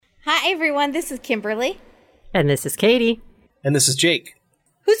Hi, everyone. This is Kimberly. And this is Katie. And this is Jake.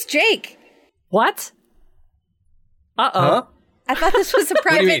 Who's Jake? What? Uh-oh. Huh? I thought this was a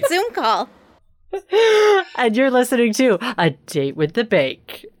private Zoom call. And you're listening to A Date with the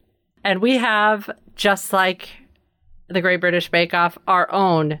Bake. And we have, just like the Great British Bake Off, our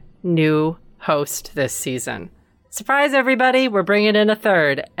own new host this season. Surprise, everybody. We're bringing in a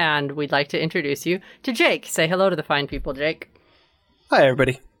third. And we'd like to introduce you to Jake. Say hello to the fine people, Jake. Hi,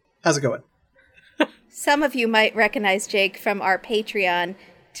 everybody. How's it going? Some of you might recognize Jake from our Patreon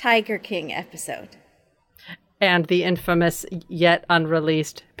Tiger King episode. And the infamous yet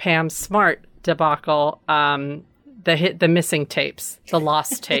unreleased Pam Smart debacle, the missing tapes, the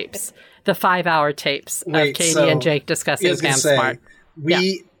lost tapes, the 5-hour tapes of Katie and Jake discussing Pam Smart.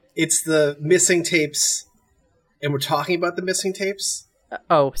 It's the missing tapes, and we're talking about the missing tapes?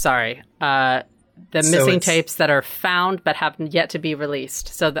 Oh, sorry. The missing tapes that are found but have yet to be released.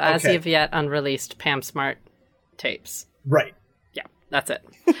 So the as of yet unreleased Pam Smart tapes. Right. Yeah, that's it.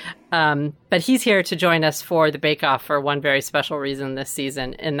 But he's here to join us for the Bake Off for one very special reason this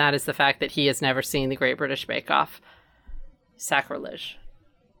season, and that is the fact that he has never seen the Great British Bake Off. Sacrilege.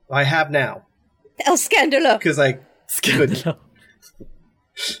 I have now. El Scandalo. Because I couldn't.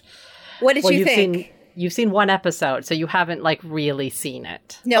 What did you think? You've seen one episode, so you haven't, really seen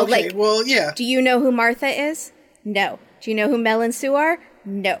it. No, well, yeah. Do you know who Martha is? No. Do you know who Mel and Sue are?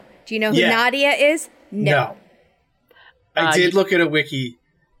 No. Do you know who Nadia is? No. I did look at a wiki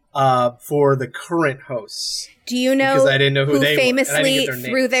for the current hosts. Do you know because I didn't know who they famously were,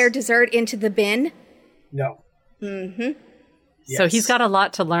 threw their dessert into the bin? No. Mm-hmm. Yes. So he's got a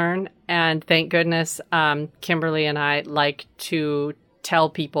lot to learn, and thank goodness Kimberly and I like to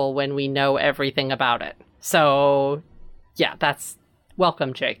tell people when we know everything about it. So, yeah, that's...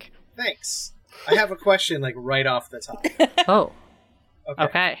 Welcome, Jake. Thanks. I have a question, right off the top. Oh.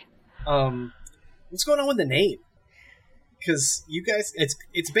 Okay. What's going on with the name? Because you guys...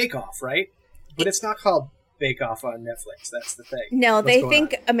 It's Bake Off, right? But it's not called Bake Off on Netflix. That's the thing. No, they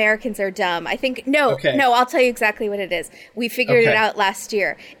think Americans are dumb. I think... No, I'll tell you exactly what it is. We figured it out last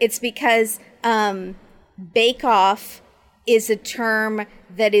year. It's because Bake Off is a term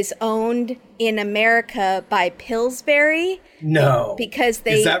that is owned in America by Pillsbury. No. Because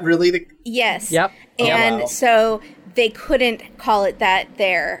they... Is that really the... Yes. Yep. And so they couldn't call it that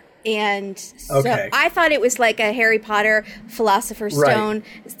there. And so I thought it was like a Harry Potter Philosopher's Stone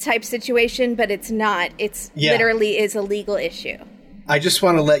type situation, but it's not. It's literally is a legal issue. I just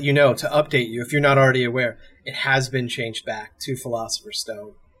want to let you know, to update you, if you're not already aware, it has been changed back to Philosopher's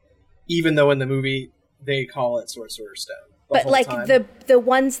Stone. Even though in the movie they call it Sorcerer's Stone. But the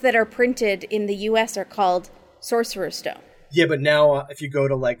ones that are printed in the US are called Sorcerer's Stone. Yeah, but now if you go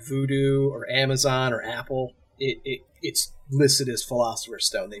to Voodoo or Amazon or Apple, it's listed as Philosopher's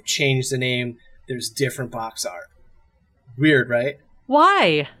Stone. They've changed the name. There's different box art. Weird, right?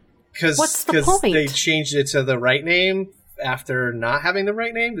 Why? Because they changed it to the right name after not having the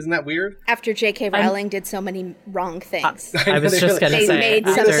right name. Isn't that weird? After J.K. Rowling did so many wrong things. I was just going to say. They made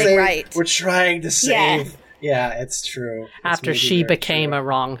something right. We're trying to save... Yeah, it's true. After she became a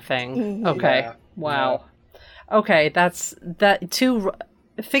wrong thing. Mm-hmm. Okay. Yeah. Wow. Yeah. Okay,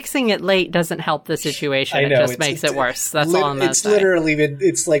 fixing it late doesn't help the situation. It just makes it worse. That's all I'm going to say.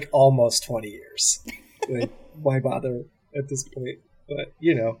 It's almost 20 years. Why bother at this point? But,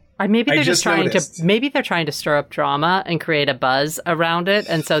 maybe they're just trying to stir up drama and create a buzz around it.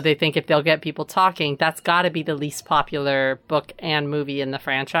 And so they think if they'll get people talking, that's got to be the least popular book and movie in the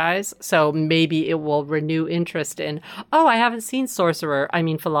franchise. So maybe it will renew interest in, I haven't seen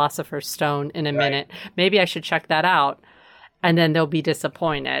Philosopher's Stone in a minute. Maybe I should check that out. And then they'll be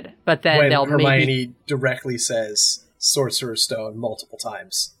disappointed. But then they'll Hermione directly says Sorcerer's Stone multiple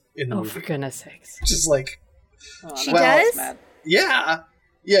times in the movie. For goodness sakes. Just she does? Yeah.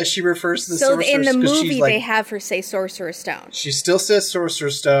 Yeah, she refers to the Sorcerer's Stone. So in the movie, they have her say Sorcerer's Stone. She still says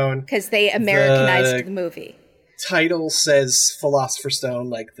Sorcerer's Stone. Because they Americanized the movie. Title says Philosopher's Stone,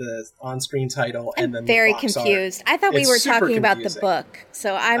 the on-screen title. I'm and then very the box confused. art. I thought we were talking about the book,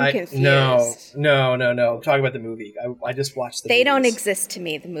 so I'm confused. No. I'm talking about the movie. I just watched the movies. They don't exist to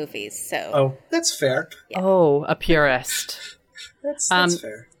me, the movies, so... Oh, that's fair. Yeah. Oh, a purist. That's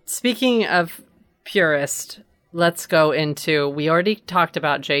fair. Speaking of purist... Let's go into, we already talked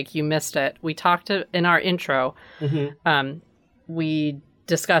about Jake, you missed it. We talked in our intro, we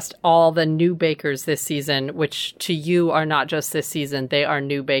discussed all the new bakers this season, which to you are not just this season, they are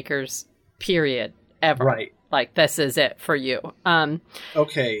new bakers, period, ever. Right. This is it for you.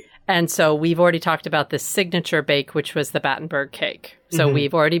 Okay. And so we've already talked about the signature bake, which was the Battenberg cake. So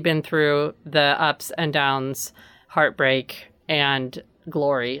we've already been through the ups and downs, heartbreak, and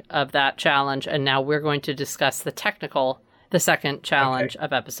glory of that challenge. And now we're going to discuss the second challenge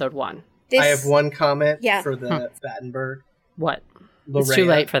of episode 1. I have one comment for the Battenberg. What? Lorena. It's too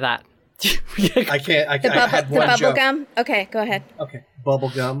late for that. I can't. I had the one bubble joke. gum? Okay, go ahead. Okay. Bubble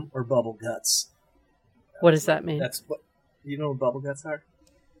gum or bubble guts? What does that mean? That's what. You know what bubble guts are?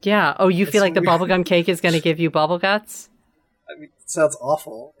 Yeah. Oh, you feel like the bubblegum cake is going to give you bubble guts? I mean, it sounds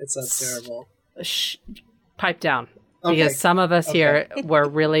awful. It sounds terrible. Pipe down. Because some of us here were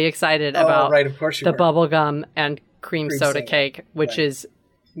really excited of about course the bubblegum and cream soda cake, which is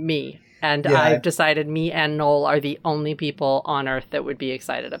me. And I've decided me and Noel are the only people on Earth that would be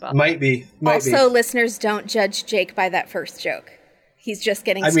excited about Might be. Listeners, don't judge Jake by that first joke. He's just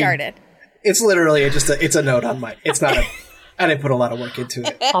getting started. It's literally it's a note on my. It's not a. I didn't put a lot of work into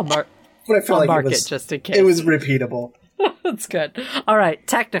it. But I feel like it just in case. It was repeatable. That's good. All right,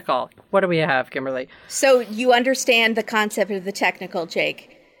 technical. What do we have, Kimberly? So you understand the concept of the technical,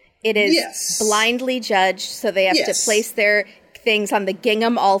 Jake. It is blindly judged, so they have to place their things on the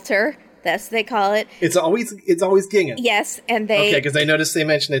gingham altar. That's what they call it. It's always gingham. Yes, and they... Okay, because I noticed they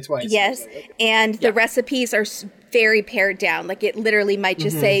mentioned it twice. Yes, and the recipes are very pared down. Like, it literally might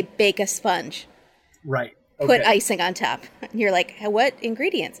just say, bake a sponge. Right. Okay. Put icing on top. And you're like, what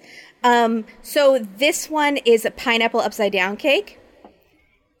ingredients? So this one is a pineapple upside down cake.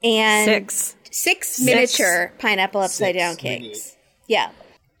 And six miniature pineapple upside down cakes. Yeah.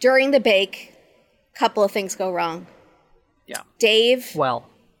 During the bake, a couple of things go wrong. Yeah. Dave...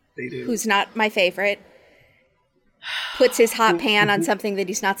 They do. Who's not my favorite, puts his hot pan on something that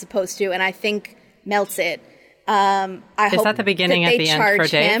he's not supposed to, and I think melts it. Is that the beginning at the end for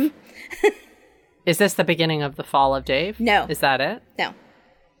Dave? Is this the beginning of the fall of Dave? No. Is that it? No.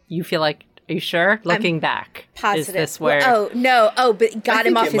 You feel like, are you sure? Looking back. Positive. Is this where... but got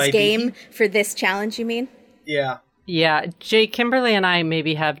him off his game for this challenge, you mean? Yeah. Yeah. Jay, Kimberly and I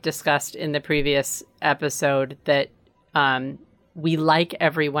maybe have discussed in the previous episode that... we like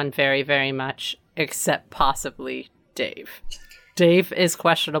everyone very, very much, except possibly Dave. Dave is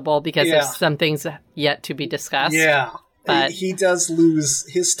questionable because there's some things yet to be discussed. Yeah. But he does lose.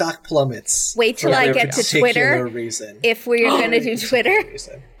 His stock plummets. Wait till I get to Twitter. Reason. If we're going to do Twitter,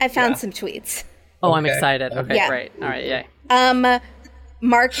 I found some tweets. Oh, I'm excited. Okay, great. All right, yay.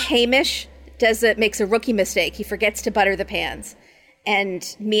 Mark Hamish makes a rookie mistake. He forgets to butter the pans.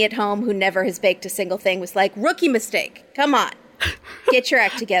 And me at home, who never has baked a single thing, was like, rookie mistake. Come on. Get your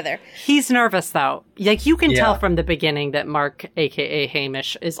act together. He's nervous, though. Like, you can tell from the beginning that Mark, a.k.a.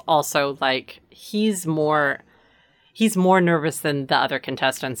 Hamish, is also, like, he's more nervous than the other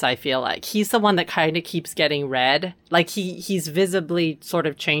contestants, I feel like. He's the one that kind of keeps getting red. Like, he's visibly sort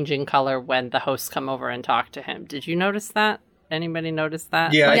of changing color when the hosts come over and talk to him. Did you notice that? Anybody notice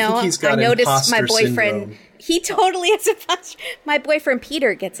that? Yeah, I think he's got noticed my boyfriend. Syndrome. He totally has imposter. My boyfriend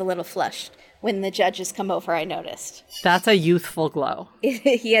Peter gets a little flushed when the judges come over, I noticed. That's a youthful glow.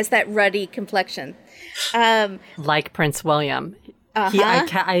 He has that ruddy complexion. Like Prince William.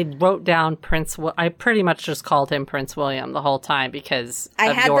 I wrote down I pretty much just called him Prince William the whole time because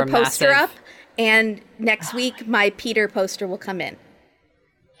I had the poster up, and next week my Peter poster will come in.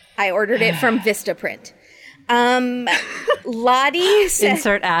 I ordered it from Vistaprint. Lottie said...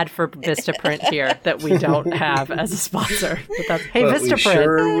 Insert ad for Vistaprint here that we don't have as a sponsor. But Vistaprint. We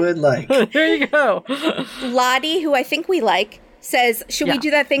sure would like. There you go. Lottie, who I think we like, says, should we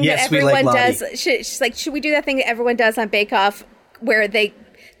do that thing that everyone does? She's like, should we do that thing that everyone does on Bake Off where they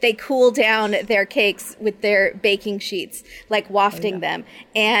cool down their cakes with their baking sheets, like wafting them.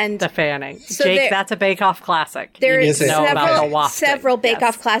 And the fanning. So Jake, that's a Bake Off classic. There is several Bake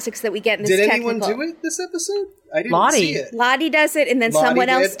Off classics that we get in this technical. Did anyone do it this episode? I didn't see it. Lottie does it, and then someone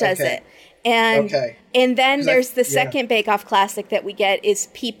else does it. And then there's the second Bake Off classic that we get is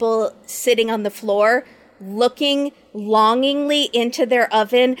people sitting on the floor looking longingly into their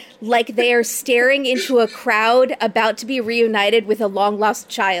oven like they are staring into a crowd about to be reunited with a long-lost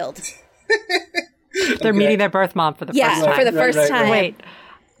child. They're meeting their birth mom for the first time. Yeah, for the first time. Wait,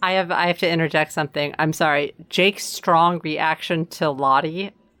 I have to interject something. I'm sorry. Jake's strong reaction to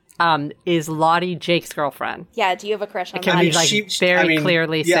Lottie is Lottie Jake's girlfriend. Yeah, do you have a crush on Lottie? Lottie?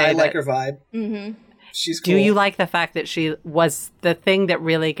 Clearly say that. Yeah, I that. like her vibe. Mm-hmm. She's cool. Do you like the fact that she was the thing that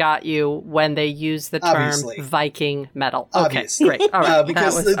really got you when they used the term Viking metal? Okay, obviously. Great. All right.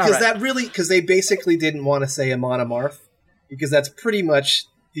 Because they basically didn't want to say Amon Amarth, because that's pretty much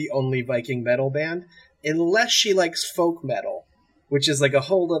the only Viking metal band, unless she likes folk metal, which is like a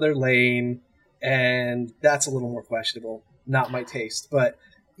whole other lane, and that's a little more questionable. Not my taste, but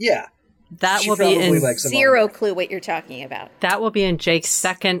yeah. That will be in zero clue what you're talking about. That will be in Jake's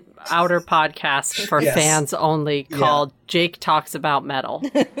second outer podcast for fans only called Jake Talks About Metal.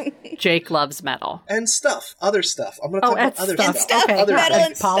 Jake loves metal. And stuff. Other stuff. I'm going to talk about other stuff. Okay. Other metal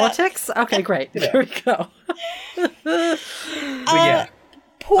and politics? Stuff. Okay, great. Here we go.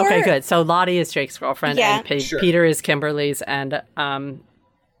 Okay, good. So Lottie is Jake's girlfriend and Peter is Kimberly's and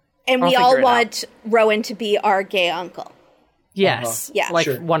we all want Rowan to be our gay uncle. Yes. Yeah. Like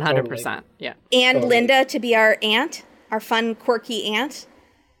 100%. Totally. Yeah. And Linda to be our aunt, our fun, quirky aunt.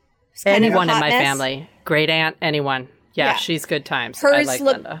 Anyone in my family. Great aunt, anyone. Yeah, she's good times. Hers I like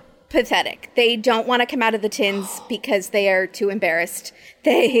look Linda. Pathetic. They don't want to come out of the tins because they are too embarrassed.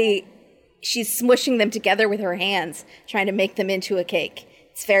 She's smushing them together with her hands, trying to make them into a cake.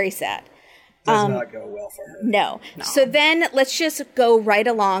 It's very sad. Does not go well for her. No. So then let's just go right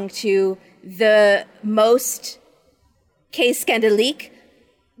along to the most case scandalique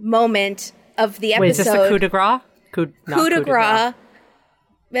moment of the episode. Wait, is this the coup de grace? Coup de grace.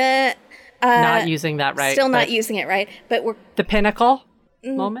 Not using that right. Still not using it right. But we're the pinnacle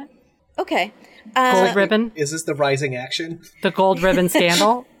moment. Okay. Gold ribbon. Is this the rising action? The gold ribbon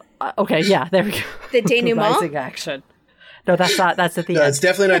scandal. Okay, yeah, there we go. The denouement. Rising action. No, that's not. That's at the end. No, it's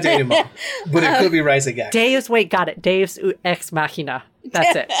definitely not denouement, but it could be rising action. Deus, got it. Deus ex machina.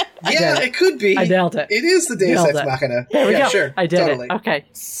 That's it. It could be. I nailed it. It is the Deus ex machina. There we go. Sure. I did totally. it. Okay.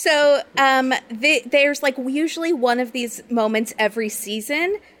 So, there's like usually one of these moments every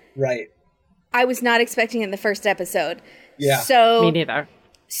season. Right. I was not expecting in the first episode. Yeah. So me neither.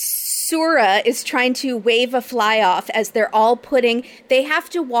 Sura is trying to wave a fly off as they're all they have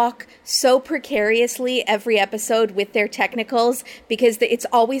to walk so precariously every episode with their technicals because it's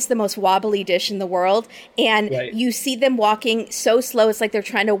always the most wobbly dish in the world. And you see them walking so slow. It's like they're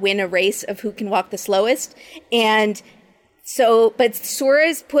trying to win a race of who can walk the slowest. And so, but Sura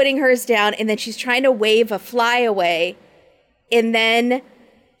is putting hers down and then she's trying to wave a fly away. And then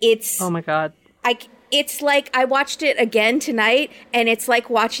it's... Oh my God. It's like I watched it again tonight, and it's like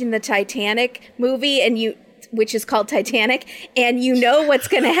watching the Titanic movie, which is called Titanic, and you know what's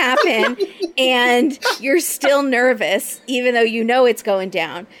going to happen, and you're still nervous, even though you know it's going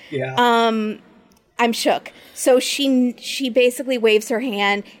down. Yeah. I'm shook. So she basically waves her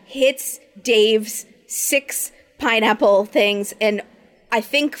hand, hits Dave's 6 pineapple things, and I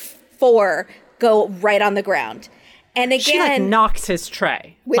think 4 go right on the ground. And again, she knocks his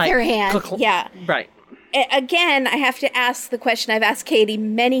tray with her hand. Yeah. Right. Again, I have to ask the question I've asked Katie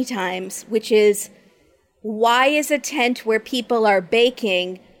many times, which is, why is a tent where people are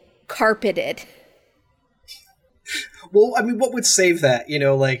baking carpeted? Well, I mean, what would save that?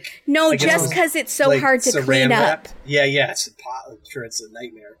 No, just because it's so hard to clean up. Yeah, I'm sure it's a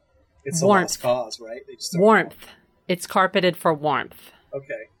nightmare. It's warmth. A lost cause, right? Warmth. It's carpeted for warmth.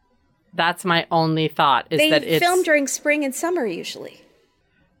 Okay. That's my only thought. They film during spring and summer usually.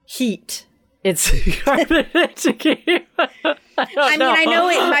 Heat. It's carpeted to keep. I know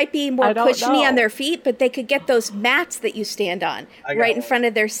it might be more cushiony on their feet, but they could get those mats that you stand on right in front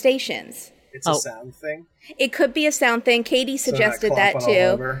of their stations. It's a sound thing? It could be a sound thing. Katie suggested that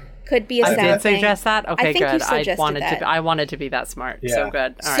too. Could be a sound thing. I did suggest that? Okay, I think good. You suggested that. I wanted to be that smart. Yeah. So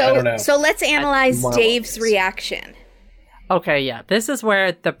good. All right. I don't know. So let's analyze Dave's reaction. Okay, yeah. This is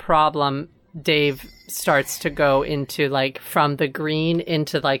where the problem, Dave starts to go into from the green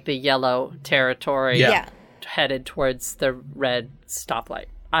into the yellow territory. Yeah. Headed towards the red stoplight.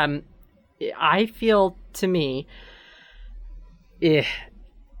 I feel, to me,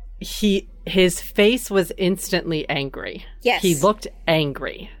 his face was instantly angry. Yes. He looked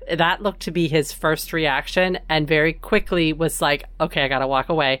angry. That looked to be his first reaction, and very quickly was like, okay, I gotta walk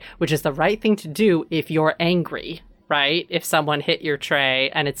away, which is the right thing to do if you're angry. Right? If someone hit your tray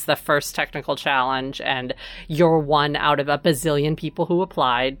and it's the first technical challenge and you're one out of a bazillion people who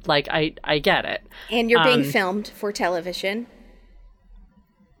applied, I get it. And you're being filmed for television.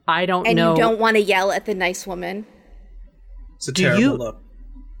 I don't know. And you don't want to yell at the nice woman. It's a terrible look.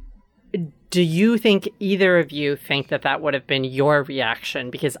 Do you think either of you think that would have been your reaction?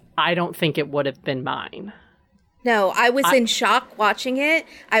 Because I don't think it would have been mine. No, I was in shock watching it.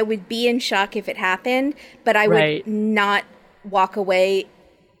 I would be in shock if it happened, but I would not walk away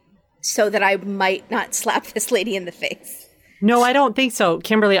so that I might not slap this lady in the face. No, I don't think so.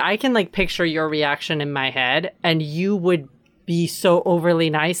 Kimberly, I can picture your reaction in my head, and you would be so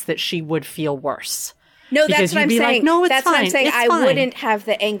overly nice that she would feel worse. No, that's what I'm saying. No, that's fine. What I'm saying. It's I fine. wouldn't have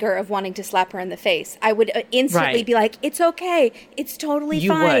the anger of wanting to slap her in the face. I would instantly be like, it's okay. It's totally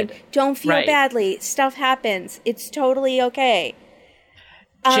fine. Would. Don't feel badly. Stuff happens. It's totally okay.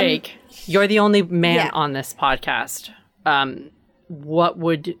 Jake, you're the only man on this podcast. What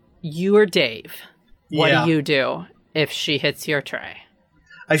would you or Dave, what do you do if she hits your tray?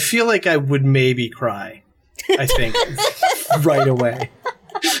 I feel like I would maybe cry, I think, right away.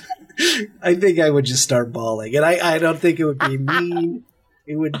 I think I would just start bawling. And I don't think it would be mean.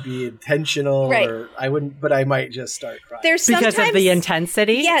 It wouldn't be intentional. Right. Or I wouldn't, but I might just start crying. Because of the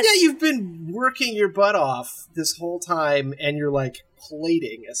intensity? Yes. Yeah, you've been working your butt off this whole time and you're like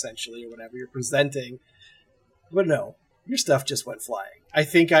plating, essentially, or whatever. You're presenting. But no, your stuff just went flying. I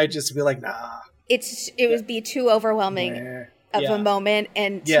think I'd just be like, nah. It would be too overwhelming of a moment,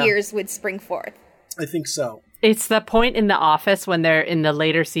 and tears would spring forth. I think so. It's the point in The Office when they're in the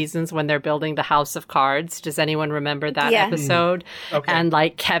later seasons when they're building the House of Cards. Does anyone remember that episode? Okay. And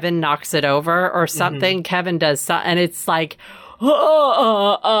like Kevin knocks it over or something. Kevin does and it's like, and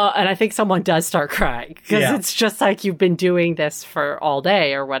I think someone does start crying because it's just like you've been doing this for all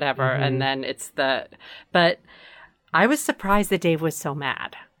day or whatever. And then but I was surprised that Dave was so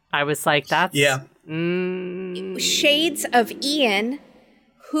mad. I was like, that's... Yeah. Shades of Ian,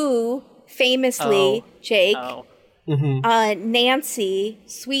 who... famously, Jake, Nancy,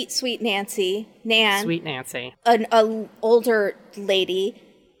 sweet Nancy, Sweet Nancy, an older lady.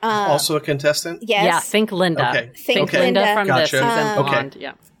 Also a contestant? Yes. Yeah, think Linda. Okay. Think Linda from this season. Blonde.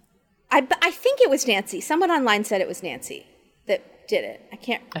 Yeah. I think it was Nancy. Someone online said it was Nancy that did it.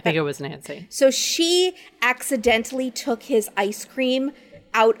 I think it was Nancy. So she accidentally took his ice cream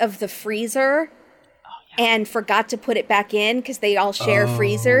out of the freezer and forgot to put it back in because they all share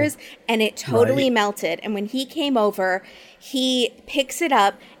freezers, and it totally melted. And when he came over, he picks it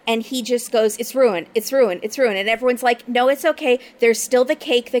up and he just goes, it's ruined. And everyone's like, no, it's okay. There's still the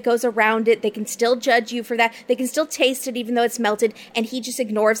cake that goes around it. They can still judge you for that. They can still taste it even though it's melted. And he just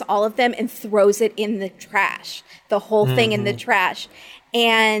ignores all of them and throws it in the trash, the whole thing in the trash.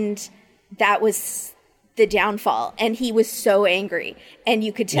 And that was the downfall. And he was so angry. And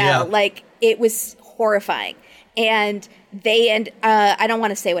you could tell, like, it was horrifying. And I don't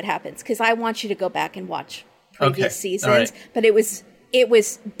want to say what happens because I want you to go back and watch previous seasons. Right. But it was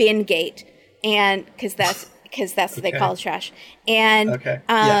Bingate, and because that's what they call trash. And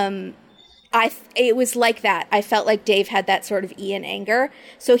it was like that. I felt like Dave had that sort of Ian anger.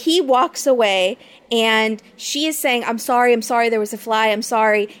 So he walks away and she is saying, I'm sorry, there was a fly, I'm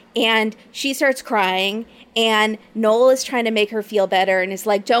sorry. And she starts crying and Noel is trying to make her feel better and is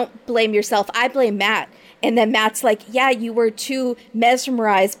like, don't blame yourself, I blame Matt. And then Matt's like, yeah, you were too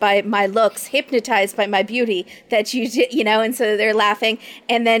mesmerized by my looks, hypnotized by my beauty that you did, and so they're laughing.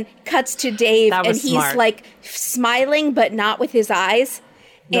 And then cuts to Dave and he's smart. Like smiling, but not with his eyes.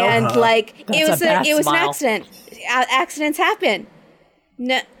 And like, it was an accident. Accidents happen.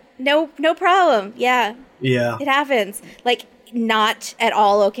 No problem. Yeah. It happens. Like, not at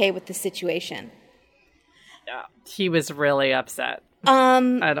all okay with the situation. Yeah. He was really upset. I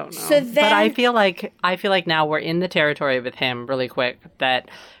don't know. So then, but I feel like now we're in the territory with him really quick that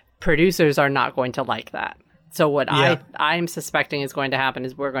producers are not going to like that. So what I'm suspecting is going to happen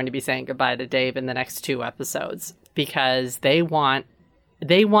is we're going to be saying goodbye to Dave in the next 2 episodes because they want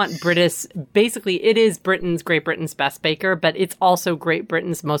British, basically it is Great Britain's best baker, but it's also Great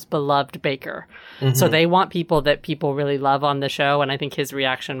Britain's most beloved baker. Mm-hmm. So they want people that people really love on the show, and I think his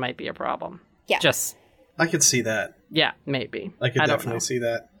reaction might be a problem. Yeah. I could see that. Yeah, maybe. I could definitely see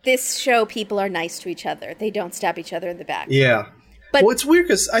that. This show, people are nice to each other. They don't stab each other in the back. Yeah. But it's weird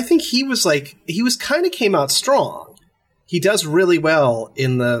because I think he was kind of came out strong. He does really well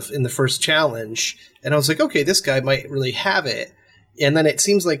in the first challenge. And I was like, okay, this guy might really have it. And then it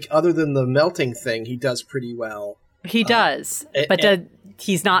seems like other than the melting thing, he does pretty well. He does. But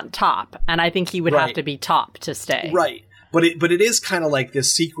he's not top. And I think he would have to be top to stay. Right. But it is kind of like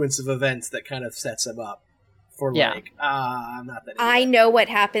this sequence of events that kind of sets him up for I'm not that. I know what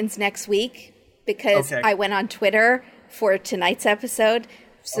happens next week because I went on Twitter for tonight's episode.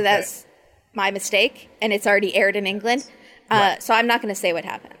 So that's my mistake. And it's already aired in England. So I'm not going to say what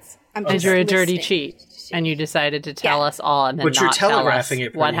happens. I'm just you're a dirty cheat. And you decided to tell us all and then but you're telegraphing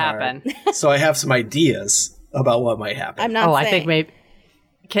it what happened. So I have some ideas about what might happen. I'm not saying. I think maybe...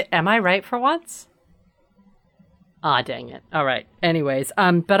 am I right for once? Ah, dang it. All right. Anyways,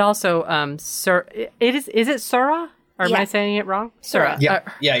 but also, is it Sura? Or am I saying it wrong? Sura.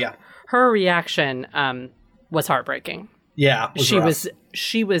 Yeah. Her reaction was heartbreaking. Yeah,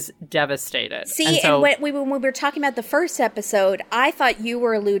 she was devastated. See, and when we were talking about the first episode, I thought you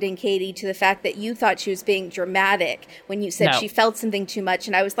were alluding, Katie, to the fact that you thought she was being dramatic when you said she felt something too much.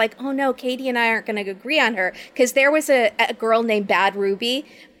 And I was like, oh no, Katie and I aren't going to agree on her. Because there was a girl named Bad Ruby.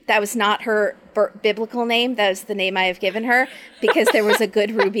 That was not her biblical name. That was the name I have given her. Because there was a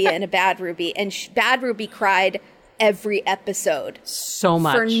good Ruby and a bad Ruby. And Bad Ruby cried every episode. So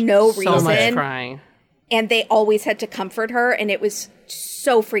much. For no reason. So much crying. And they always had to comfort her, and it was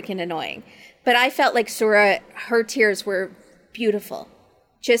so freaking annoying. But I felt like Sura, her tears were beautiful.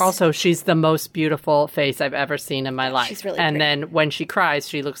 Also, she's the most beautiful face I've ever seen in my life. She's really and pretty. then when she cries,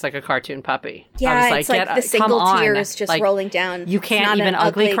 she looks like a cartoon puppy. Yeah, it's like the single tears just rolling down. You can't even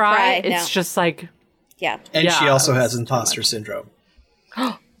ugly cry. It's just like... Yeah. And she also has imposter syndrome.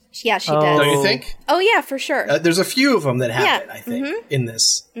 Yeah, she does. Don't you think? Oh, yeah, for sure. There's a few of them that happen, I think, in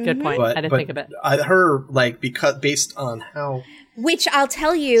this. Good point. I didn't think of it. Her, like, because based on how... Which I'll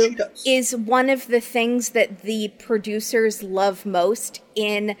tell you is one of the things that the producers love most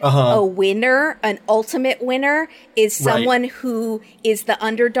in a winner, an ultimate winner, is someone who is the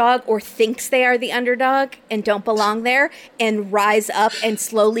underdog or thinks they are the underdog and don't belong there and rise up and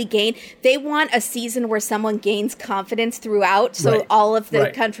slowly gain. They want a season where someone gains confidence throughout, so all of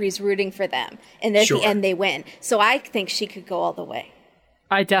the country's rooting for them. And at the end, they win. So I think she could go all the way.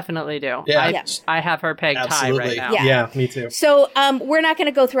 I definitely do. Yeah. I have her pegged high right now. Yeah, me too. So we're not going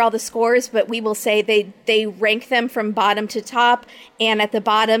to go through all the scores, but we will say they rank them from bottom to top. And at the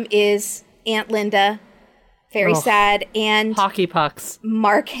bottom is Aunt Linda, very sad, and Hockey pucks.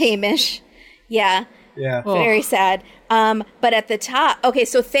 Mark Hamish. Yeah. Very sad. But at the top, okay,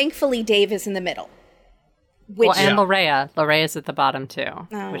 so thankfully Dave is in the middle. And Larea. Larea's at the bottom too,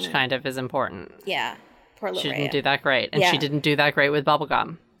 which kind of is important. Yeah. She didn't do that great. And she didn't do that great with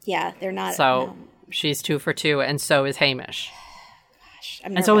Bubblegum. Yeah, they're not. So she's 2 for 2, and so is Hamish. Gosh,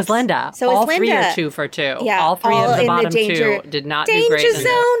 I'm and so is Linda. So all is Linda. 3 are 2 for 2. Yeah, all 3 of the bottom 2 did not do great. Danger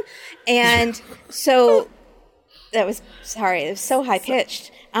zone. And so it was so high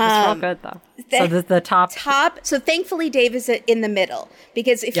pitched. It's real good though. So the top. So thankfully Dave is in the middle,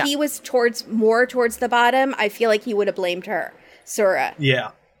 because if he was more towards the bottom, I feel like he would have blamed her, Sura.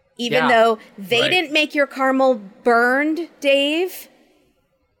 Yeah. Even though they didn't make your caramel burned, Dave.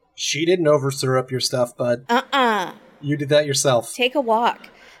 She didn't over-syrup your stuff, bud. You did that yourself. Take a walk.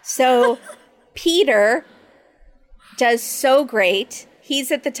 So Peter does so great.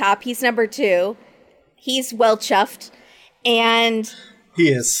 He's at the top. He's number 2. He's well chuffed. And he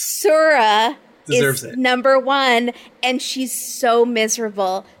is. Sura deserves is it. number 1. And she's so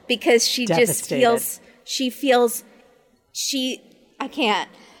miserable because she just feels, I can't.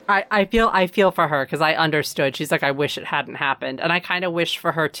 I feel for her because I understood. She's like, I wish it hadn't happened. And I kind of wish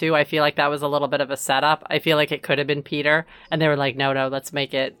for her too. I feel like that was a little bit of a setup. I feel like it could have been Peter. And they were like, no, let's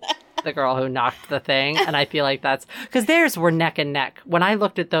make it the girl who knocked the thing. And I feel like that's because theirs were neck and neck. When I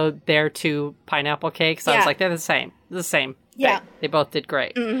looked at their 2 pineapple cakes, I was like, they're the same. They're the same. Yeah. They both did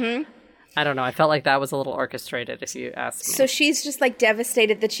great. Mm-hmm. I don't know. I felt like that was a little orchestrated, if you ask me. So she's just like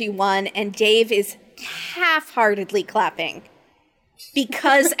devastated that she won. And Dave is half-heartedly clapping.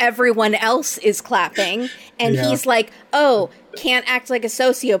 Because everyone else is clapping, and he's like, "Oh, can't act like a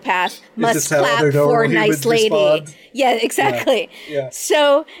sociopath. Must clap for a nice lady." Respond? Yeah, exactly. Yeah.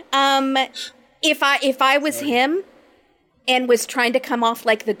 So, if I was him and was trying to come off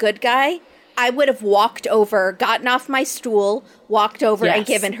like the good guy, I would have walked over, gotten off my stool, walked over, and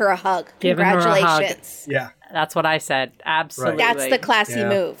given her a hug. Congratulations! Yeah, that's what I said. Absolutely, that's the classy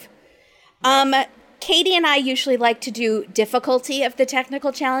move. Katie and I usually like to do difficulty of the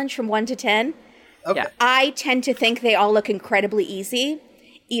technical challenge from 1 to 10. Okay. I tend to think they all look incredibly easy,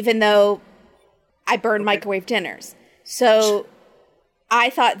 even though I burn microwave dinners. So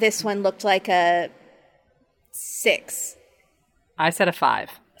I thought this one looked like a 6. I said a 5.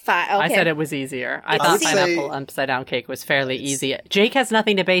 5. Okay. I said it was easier. I thought pineapple upside down cake was fairly easy. Jake has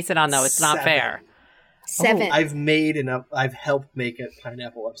nothing to base it on, though. It's not fair. 7. I've helped make a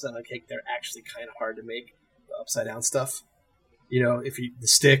pineapple upside down cake. They're actually kind of hard to make, the upside down stuff. You know, if you the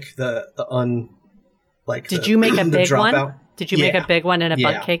stick, Did you make a big one? Out. Did you make a big one in a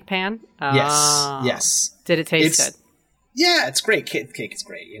butt cake pan? Yes. Did it taste good? Yeah, it's great. Cake is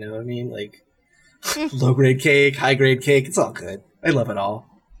great. You know what I mean? Like low grade cake, high grade cake. It's all good. I love it all.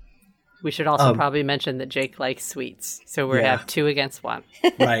 We should also probably mention that Jake likes sweets, so we have 2 against 1.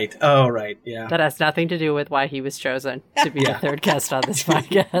 Right. Oh, right. Yeah. That has nothing to do with why he was chosen to be the third guest on this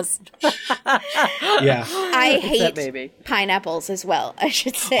podcast. Yeah. I hate pineapples as well, I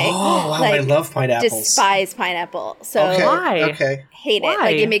should say. Oh, wow. I love pineapples. Despise pineapple. So why? Okay. Hate it.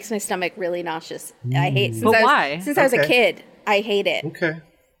 Like, it makes my stomach really nauseous. I hate it. Since I was a kid, I hate it. Okay.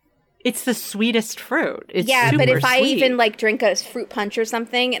 It's the sweetest fruit. It's but if I sweet. even drink a fruit punch or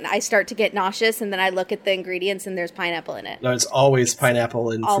something and I start to get nauseous and then I look at the ingredients and there's pineapple in it. No, it's always pineapple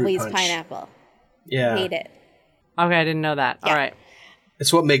and fruit punch. Always pineapple. Yeah. Hate it. Okay, I didn't know that. Yeah. All right. I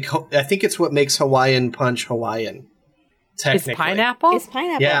think it's what makes Hawaiian punch Hawaiian. technically. Is pineapple? It's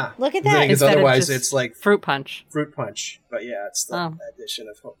pineapple. Yeah. Look at that. Because otherwise it's like fruit punch. Fruit punch. But yeah, it's the addition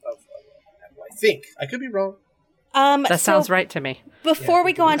of I think. I could be wrong. That sounds right to me. Before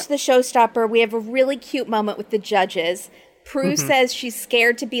we go on to the showstopper, we have a really cute moment with the judges. Prue says she's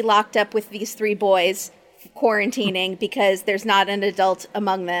scared to be locked up with these 3 boys quarantining because there's not an adult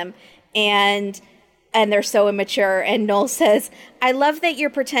among them. And they're so immature. And Noel says, I love that you're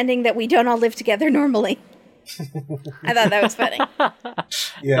pretending that we don't all live together normally. I thought that was funny.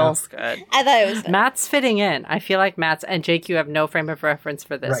 Yeah. Noel's good. I thought it was funny. Matt's fitting in. I feel like Matt's, and Jake, you have no frame of reference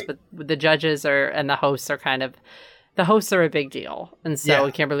for this, but the judges and the hosts are the hosts are a big deal. And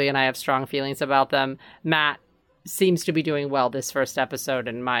so Kimberly and I have strong feelings about them. Matt seems to be doing well this first episode,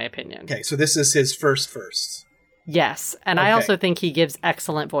 in my opinion. Okay, so this is his first. Yes, and I also think he gives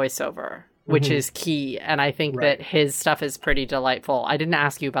excellent voiceover, which is key, and I think that his stuff is pretty delightful. I didn't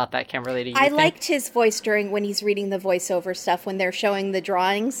ask you about that, Kimberly. I liked his voice when he's reading the voiceover stuff, when they're showing the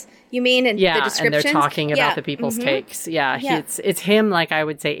drawings, you mean, and the descriptions? And they're talking about the people's takes. It's him, like, I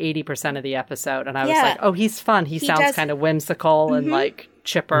would say 80% of the episode, and I was like, oh, he's fun. He sounds kind of whimsical and, like,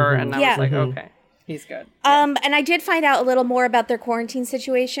 chipper, and I was like, okay. He's good. And I did find out a little more about their quarantine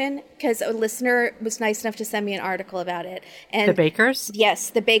situation because a listener was nice enough to send me an article about it. And the bakers? Yes,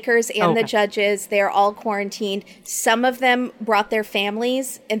 the bakers and the judges, they're all quarantined. Some of them brought their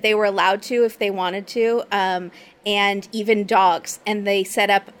families, and they were allowed to if they wanted to, and even dogs. And they set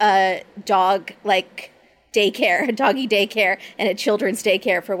up a dog, daycare, a doggy daycare, and a children's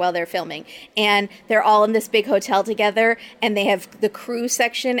daycare for while they're filming. And they're all in this big hotel together, and they have the crew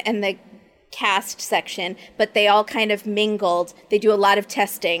section and the cast section, but they all kind of mingled. They do a lot of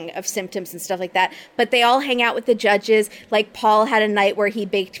testing of symptoms and stuff like that, but they all hang out with the judges. Like Paul had a night where he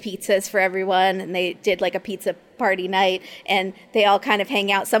baked pizzas for everyone, and they did like a pizza party night, and they all kind of hang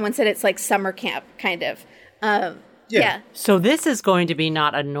out. Someone said it's like summer camp, kind of. So this is going to be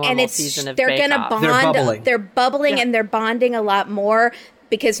not a normal season of Bake Off. They're bubbling and they're bonding a lot more,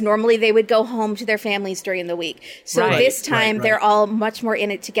 because normally they would go home to their families during the week. So this time they're all much more in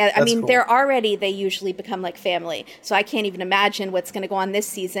it together. That's cool. They usually become like family. So I can't even imagine what's going to go on this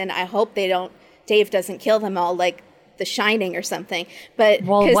season. I hope Dave doesn't kill them all like The Shining or something. But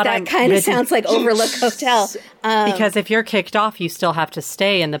because that kind of sounds like Overlook Hotel. Because if you're kicked off, you still have to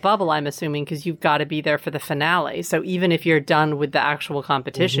stay in the bubble, I'm assuming, because you've got to be there for the finale. So even if you're done with the actual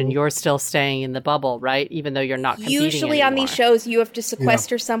competition, you're still staying in the bubble, right? Even though you're not competing Usually anymore. On these shows, you have to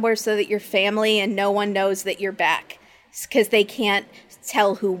sequester somewhere so that your family and no one knows that you're back, because they can't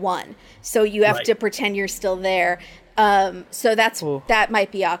tell who won. So you have to pretend you're still there. So that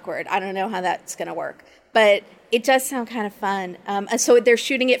might be awkward. I don't know how that's going to work. But it does sound kind of fun. So they're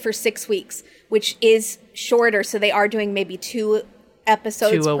shooting it for 6 weeks, which is shorter. So they are doing maybe 2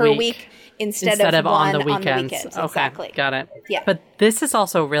 episodes per week instead of one on the weekends. Okay, exactly. Got it. Yeah. But this is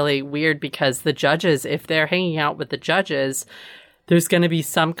also really weird because the judges, if they're hanging out with the judges, there's going to be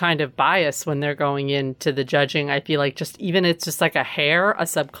some kind of bias when they're going into the judging. I feel like it's just like a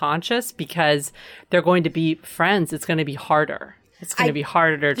subconscious, because they're going to be friends. It's going to be harder. It's going to be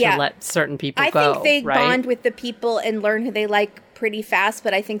harder to let certain people go. I think they bond with the people and learn who they like pretty fast,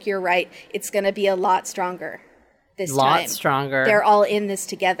 but I think you're right. It's going to be a lot stronger this time. A lot stronger. They're all in this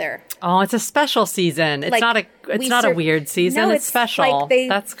together. Oh, it's a special season. It's not a weird season. No, it's special. Like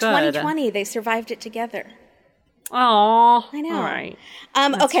That's good. 2020, they survived it together. Oh, I know. All right.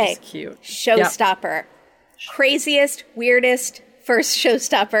 Okay. Cute. Showstopper. Yep. Craziest, weirdest first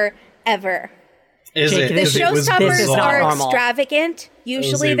showstopper ever. Is Jake, it? The showstoppers are normal. Extravagant.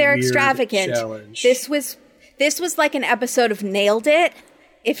 Usually they're extravagant. Challenge. This was like an episode of Nailed It.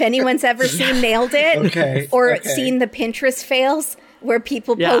 If anyone's ever seen Nailed It or seen the Pinterest fails where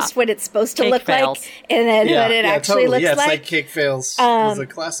people post what it's supposed to look like and then what it actually looks like. It's like Cake Fails. It's a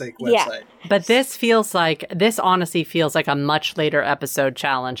classic website. But this honestly feels like a much later episode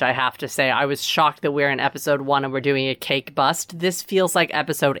challenge, I have to say. I was shocked that we're in episode 1 and we're doing a cake bust. This feels like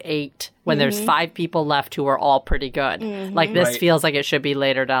episode 8 when there's 5 people left who are all pretty good. Like this feels like it should be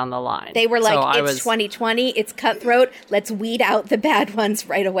later down the line. They were like, it's 2020, it's cutthroat, let's weed out the bad ones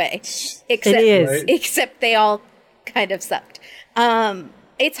right away. Except they all kind of sucked.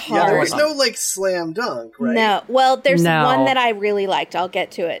 It's hard. Yeah, there was no slam dunk, right? No. Well, there's one that I really liked. I'll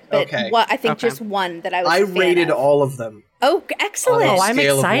get to it. But I think just one that I was a fan rated of. all of them. Oh, excellent. Oh, I'm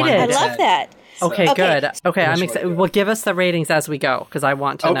excited. I love that. Okay, good. Okay, I'm excited. Well, give us the ratings as we go, because I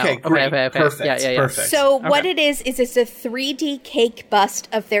want to know. Okay, great. Okay. Perfect. Yeah. Perfect. So what it is it's a 3D cake bust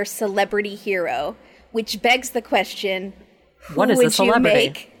of their celebrity hero, which begs the question, what is a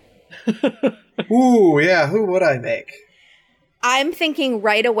celebrity? you make? Ooh, yeah, who would I make? I'm thinking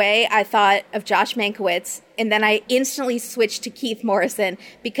right away, I thought of Josh Mankiewicz, and then I instantly switched to Keith Morrison,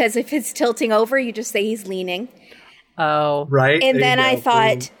 because if it's tilting over, you just say he's leaning. Oh. Right. And then I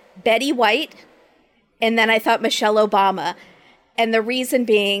thought Betty White, and then I thought Michelle Obama. And the reason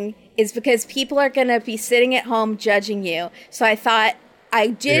being is because people are going to be sitting at home judging you. So I thought I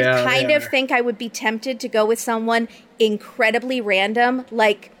did kind of think I would be tempted to go with someone incredibly random,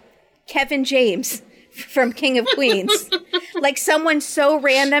 like Kevin James from King of Queens. Like someone so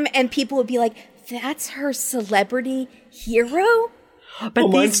random, and people would be like, that's her celebrity hero? But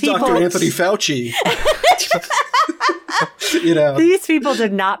mine's Dr. Anthony Fauci. These people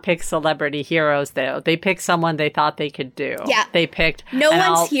did not pick celebrity heroes, though. They picked someone they thought they could do. Yeah. They picked... No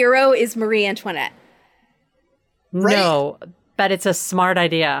one's hero is Marie Antoinette. Right? No, but it's a smart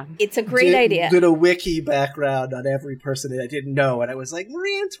idea. It's a great idea. Did a wiki background on every person that I didn't know, and I was like,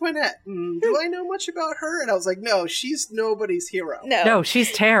 Marie Antoinette, do I know much about her? And I was like, no, she's nobody's hero. No,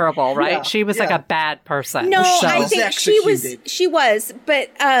 she's terrible, right? Yeah, she was like a bad person. No, I think she was, but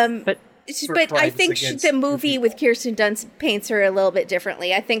I think the movie with Kirsten Dunst paints her a little bit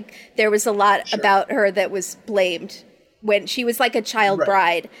differently. I think there was a lot about her that was blamed when she was like a child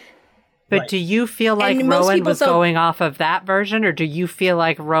bride. But do you feel like Rowan was going off of that version, or do you feel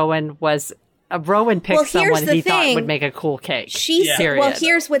like Rowan was... Rowan picked someone he thought would make a cool cake. Well,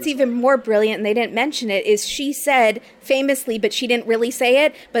 here's what's even more brilliant, and they didn't mention it, is she said famously, but she didn't really say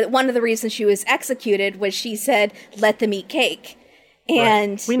it, but one of the reasons she was executed was she said, let them eat cake.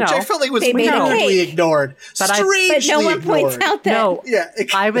 And we know. Which I felt like was weirdly ignored. But no one points out that.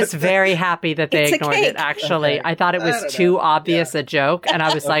 I was very happy that they ignored it, actually. Okay. I thought it was too obvious a joke, and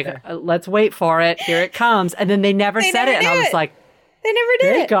I was like, let's wait for it. Here it comes. And then they never said it, and I was like, they never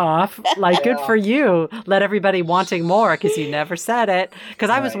did Take off. Like, good for you. Let everybody wanting more, because you never said it. Because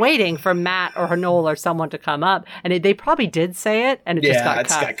I was waiting for Matt or Noel or someone to come up, and they probably did say it, and it just got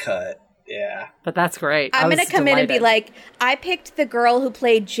cut. Yeah, it got cut. Yeah. But that's great. I'm going to come in and be like, I picked the girl who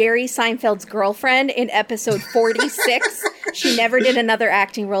played Jerry Seinfeld's girlfriend in episode 46. She never did another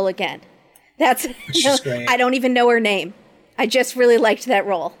acting role again. She's great. I don't even know her name. I just really liked that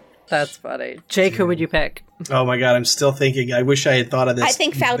role. That's funny. Jake, who would you pick? Oh my God, I'm still thinking. I wish I had thought of this. I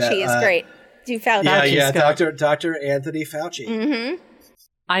think Fauci is great. Do Fauci. Yeah, Dr. Anthony Fauci. Mm-hmm.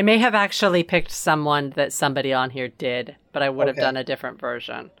 I may have actually picked someone that somebody on here did, but I would have done a different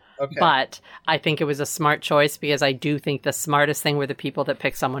version. Okay. But I think it was a smart choice, because I do think the smartest thing were the people that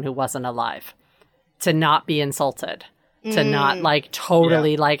picked someone who wasn't alive. To not be insulted. To not, like,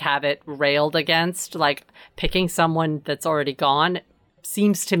 totally, like, have it railed against. Like, picking someone that's already gone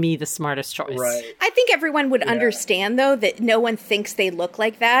seems to me the smartest choice. Right. I think everyone would understand, though, that no one thinks they look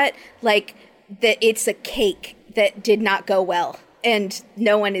like that. Like, that it's a cake that did not go well. And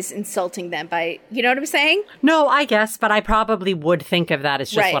no one is insulting them by, you know what I'm saying? No, I guess, but I probably would think of that as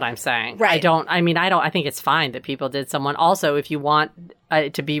just what I'm saying. Right. I think it's fine that people did someone. Also, if you want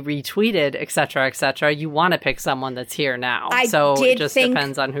to be retweeted, et cetera, you want to pick someone that's here now. So it just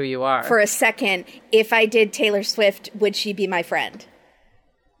depends on who you are. For a second, if I did Taylor Swift, would she be my friend?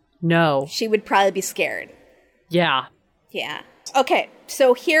 No. She would probably be scared. Yeah. Yeah. Okay,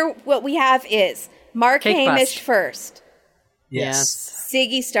 so here what we have is Mark Hamish first. Yes.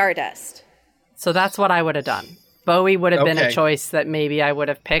 Ziggy Stardust. So that's what I would have done. Bowie would have been a choice that maybe I would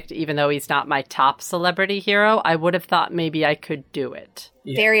have picked, even though he's not my top celebrity hero. I would have thought maybe I could do it.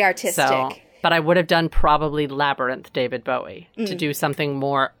 Yeah. Very artistic. But I would have done probably Labyrinth David Bowie to do something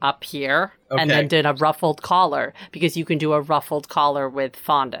more up here, and then did a ruffled collar, because you can do a ruffled collar with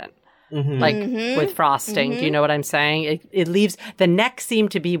fondant. With frosting. Do you know what I'm saying? It leaves the neck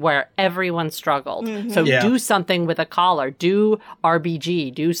seemed to be where everyone struggled. So do something with a collar. Do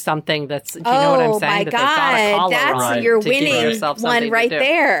RBG. Do something that's. Do you know what I'm saying? Oh my God, that's your winning one right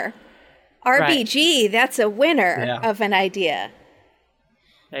there. RBG. Right. That's a winner of an idea.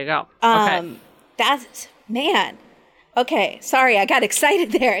 There you go. Okay. That's man. Okay, sorry, I got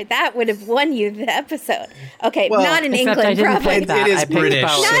excited there. That would have won you the episode. Okay, not in England, probably. It is British,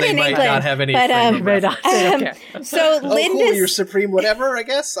 so they might not have any frame of reference. So Linda's... cool, your supreme whatever, I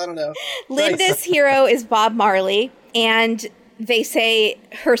guess? I don't know. Linda's hero is Bob Marley, and they say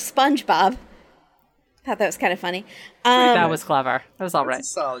her SpongeBob. I thought that was kind of funny. That was clever. That was all right. That's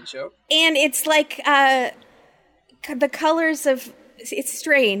a solid joke. And it's like the colors of... It's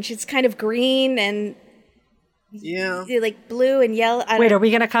strange. It's kind of green and... Yeah. Like blue and yellow. Wait, are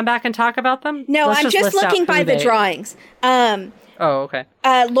we going to come back and talk about them? No, I'm just looking by the drawings. Okay.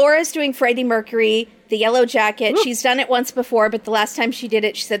 Laura's doing Freddie Mercury, the Yellow Jacket. Ooh. She's done it once before, but the last time she did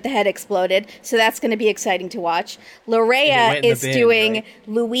it, she said the head exploded. So that's going to be exciting to watch. Lorea is doing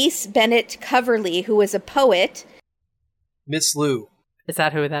Louise Bennett Coverley, who was a poet. Miss Lou. Is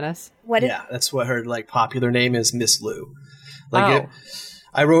that who that is? That's what her like popular name is, Miss Lou. Like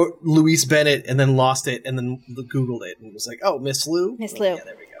I wrote Louise Bennett and then lost it and then Googled it and was like, oh, Miss Lou? Miss Lou. Yeah,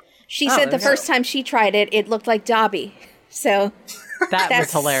 there we go. She said the first time she tried it, it looked like Dobby. So that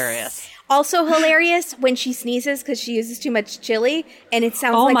was hilarious. Also hilarious when she sneezes because she uses too much chili and it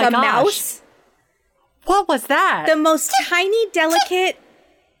sounds like a mouse. What was that? The most tiny, delicate,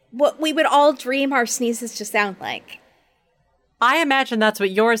 what we would all dream our sneezes to sound like. I imagine that's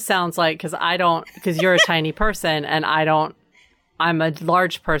what yours sounds like because you're a tiny person and I'm a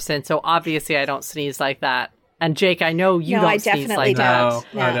large person, so obviously I don't sneeze like that. And Jake, I know you don't sneeze like that.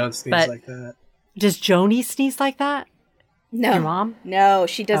 No, I don't sneeze like that. Does Joni sneeze like that? No. Your mom? No,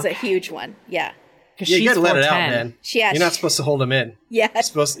 she does a huge one. Yeah. You gotta let it out, man. You're not supposed to hold them in. Yeah. You're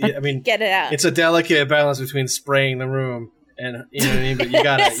supposed to, get it out. It's a delicate balance between spraying the room and, you know what I mean? But you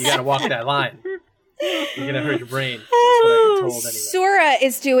gotta walk that line. You're gonna hurt your brain. That's what I've been told anyway. Sora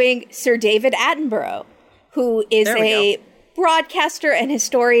is doing Sir David Attenborough, who is a broadcaster and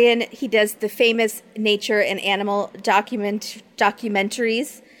historian. He does the famous nature and animal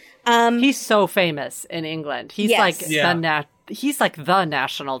documentaries. He's so famous in England. He's he's like the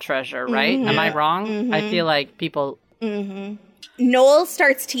national treasure, right? Am I wrong? I feel like people... Noel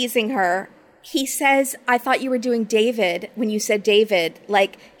starts teasing her. He says, I thought you were doing David when you said David,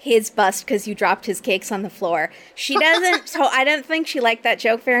 like his bust because you dropped his cakes on the floor. She doesn't, so I don't think she liked that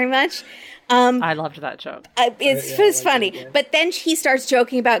joke very much. I loved that joke. It was funny. But then he starts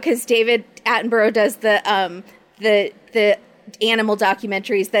joking about, because David Attenborough does the animal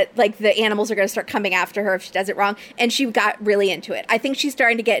documentaries that like the animals are going to start coming after her if she does it wrong. And she got really into it. I think she's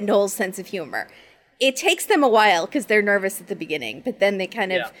starting to get Noel's sense of humor. It takes them a while because they're nervous at the beginning, but then they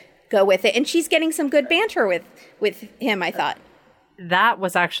kind of go with it. And she's getting some good banter with him, I thought. That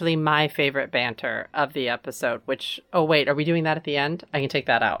was actually my favorite banter of the episode, which, oh wait, are we doing that at the end? I can take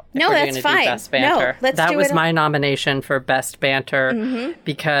that out. No, that's fine. Best banter. No, that was my nomination for best banter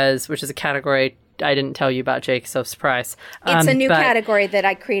which is a category I didn't tell you about, Jake, so surprise. It's a new category that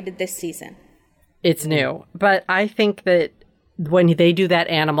I created this season. It's new. But I think that when they do that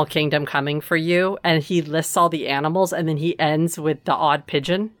Animal Kingdom Coming for You, and he lists all the animals, and then he ends with the odd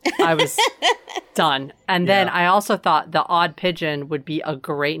pigeon, I was done. And then I also thought the odd pigeon would be a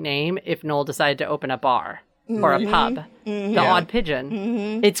great name if Noel decided to open a bar or a pub. The odd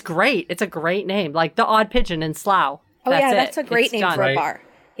pigeon. It's great. It's a great name. Like the odd pigeon in Slough. That's a great name for a bar.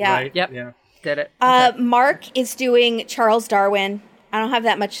 Yeah. Right. Yep. Yeah. Did it. Mark is doing Charles Darwin. I don't have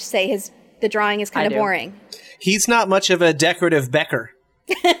that much to say. The drawing is kind of boring. He's not much of a decorative Becker.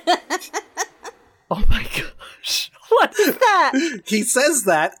 Oh my gosh. What is that? He says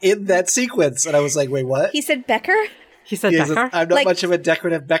that in that sequence. And I was like, wait, what? He said Becker? He said Becker? I'm not much of a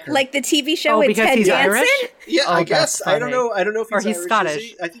decorative Becker. Like the TV show with Ted he's Danson? Irish? Yeah, I guess. I don't know if he's Irish.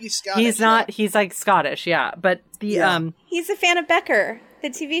 Scottish. I think he's Scottish. He's not. Yeah. He's like Scottish, yeah. But he's a fan of Becker,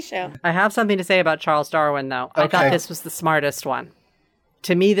 the TV show. I have something to say about Charles Darwin, though. Okay. I thought this was the smartest one.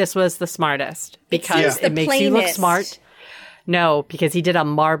 To me, this was the smartest because it makes you look smart. No, because he did a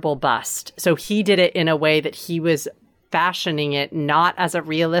marble bust. So he did it in a way that he was fashioning it not as a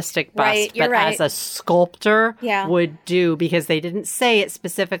realistic bust, but as a sculptor would do, because they didn't say it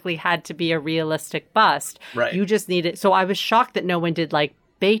specifically had to be a realistic bust. Right. You just needed. So I was shocked that no one did like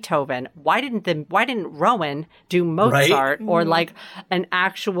Beethoven. Why didn't Rowan do Mozart or like an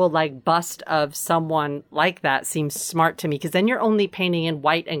actual like bust of someone like that? Seems smart to me, because then you're only painting in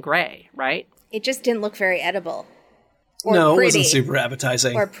white and gray, right? It just didn't look very edible. Or no, pretty. It wasn't super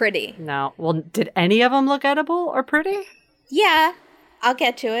appetizing. Or pretty. No. Well, did any of them look edible or pretty? Yeah, I'll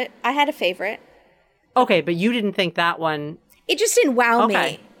get to it. I had a favorite. Okay, but you didn't think that one... It just didn't wow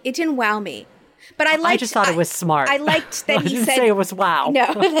me. It didn't wow me. But I just thought it was smart. I liked that he said... say it was wow.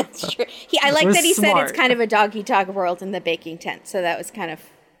 No, that's true. I liked that he said it's kind of a dog-eat-dog world in the baking tent. So that was kind of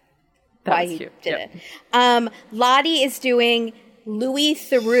why he did it. Lottie is doing Louis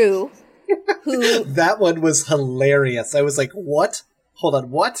Theroux, who... That one was hilarious. I was like, what? Hold on,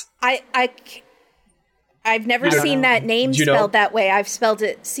 what? I've never seen that name spelled that way. I've spelled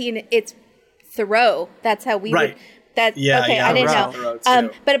it, it's Thoreau. That's how we would... I didn't know.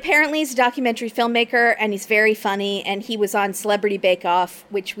 But apparently he's a documentary filmmaker, and he's very funny, and he was on Celebrity Bake Off,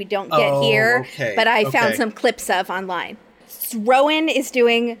 which we don't get here, but I found some clips of online. Rowan is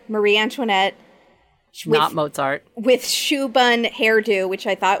doing Marie Antoinette. Not Mozart. With shoe bun hairdo, which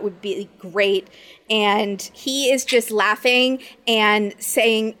I thought would be great. And he is just laughing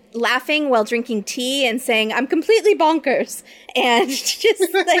while drinking tea and saying, I'm completely bonkers. And just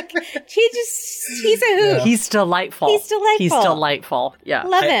like, he's a hoot. He's delightful. He's delightful. Yeah.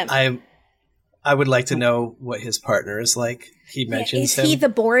 Love him. I would like to know what his partner is like. He mentions him. Is he the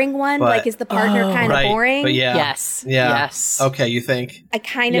boring one? Like, is the partner kind of boring? But yeah. Yes. Yeah. Yes. Okay, you think? I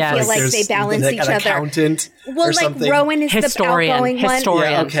kind of feel like they balance each other. Accountant well, or something. Rowan is the outgoing one.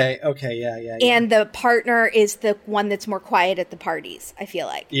 Yeah, okay, yeah. And the partner is the one that's more quiet at the parties, I feel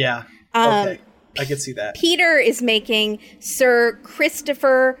like. Yeah. Okay. I could see that. Peter is making Sir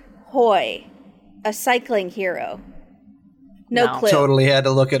Christopher Hoy, a cycling hero. No clue. Totally had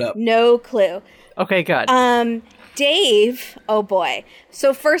to look it up. No clue. Okay, good. Dave, oh boy.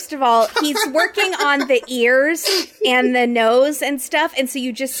 So first of all, he's working on the ears and the nose and stuff. And so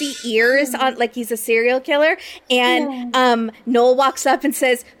you just see ears on, like he's a serial killer. And Noel walks up and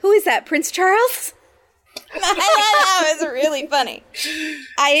says, "Who is that, Prince Charles?" That was really funny.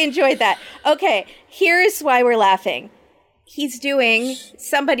 I enjoyed that. Okay, here's why we're laughing. He's doing,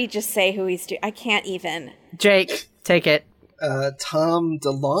 somebody just say who he's doing. I can't even. Jake, take it. Tom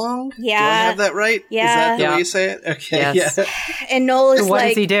DeLonge? Yeah. Do I have that right? Yeah. Is that the way you say it? Okay, yes. Yeah. And Noel is what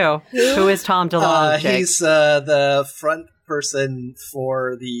does he do? Who is Tom DeLonge, Jake? He's the front person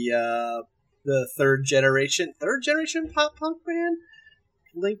for the third generation pop punk band?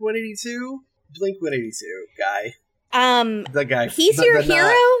 Blink 182 guy. The guy. He's your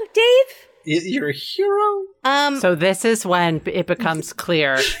hero, Dave? You're a hero? So this is when it becomes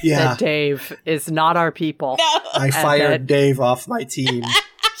clear that Dave is not our people. No. I fired Dave off my team.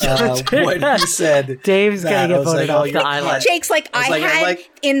 When he said Dave's going to get voted off the island. Jake's like, I had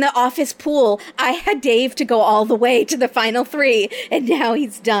in the office pool, I had Dave to go all the way to the final 3, and now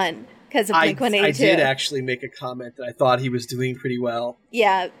he's done because of Blink-182. I did actually make a comment that I thought he was doing pretty well.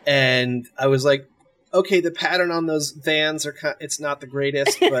 Yeah. And I was like, okay, the pattern on those Vans it's not the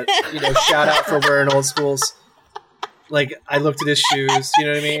greatest, but shout out for wearing old schools. Like, I looked at his shoes, you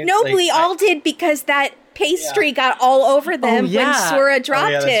know what I mean? No, we all did, because that pastry got all over them when Sura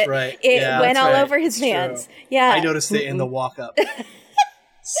dropped it. That's right. It went all over his Vans. True. Yeah. I noticed it in the walk up.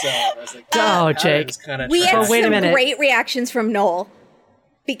 So I was like, Jake. We had some great reactions from Noel.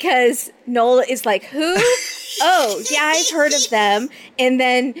 Because Noel is like, who? Oh, yeah, I've heard of them. And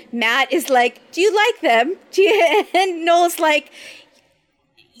then Matt is like, do you like them? And Noel's like,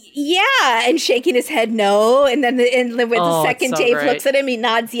 yeah, and shaking his head no. And then with the second Dave looks at him, he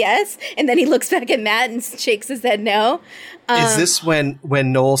nods yes. And then he looks back at Matt and shakes his head no. Is this when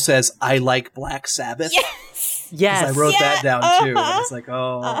Noel says, I like Black Sabbath? Yes. I wrote that down too. And it's like,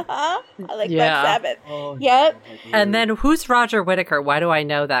 I like Black Sabbath. Yep. And then who's Roger Whittaker? Why do I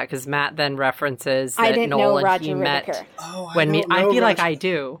know that? Because Matt then references that Noel and he met. I feel like I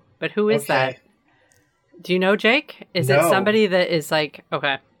do. But who is that? Do you know, Jake? Is it somebody that is like,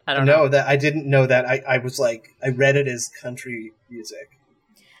 okay, I don't know. That I didn't know that. I was like, I read it as country music.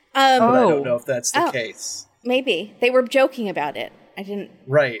 But I don't know if that's the case. Maybe. They were joking about it. I didn't.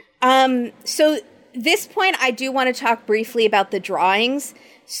 Right. So this point, I do want to talk briefly about the drawings.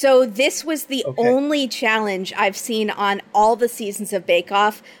 So this was the only challenge I've seen on all the seasons of Bake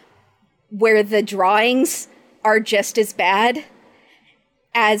Off where the drawings are just as bad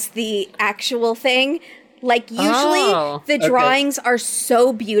as the actual thing. Like, usually the drawings are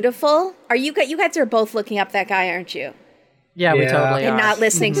so beautiful. You guys are both looking up that guy, aren't you? Yeah, we totally are. And not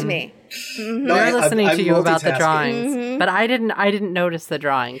listening to me. Mm-hmm. We're listening to you about the drawings, but I didn't notice the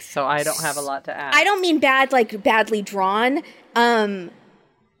drawings, so I don't have a lot to add. I don't mean bad, like badly drawn.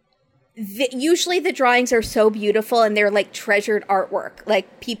 Usually the drawings are so beautiful and they're like treasured artwork.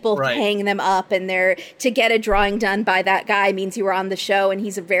 Like people hang them up, and to get a drawing done by that guy means you were on the show, and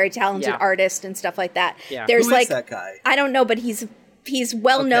he's a very talented artist and stuff like that. Yeah. There's Who is that guy? I don't know, but he's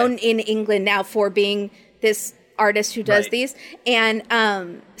well known in England now for being this artist who does these, and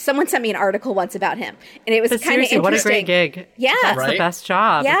someone sent me an artiple once about him, and it was kind of interesting. What a great gig! Yeah, that's the best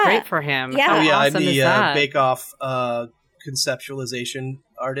job. Yeah, great for him. Yeah, how awesome is that? I'm the Bake Off conceptualization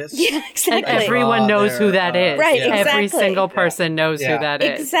artist. Yeah, exactly. And everyone knows who that is. Right, exactly. Every single person knows who that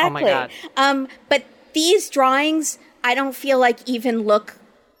is. Exactly. Oh my god. But these drawings, I don't feel like even look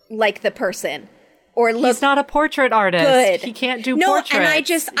like the person. Or look he's not a portrait artist. Good. He can't do portraits. No,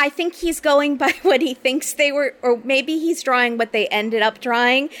 and I think he's going by what he thinks they were, or maybe he's drawing what they ended up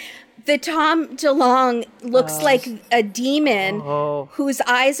drawing. The Tom DeLonge looks like a demon whose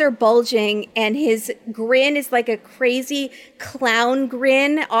eyes are bulging, and his grin is like a crazy clown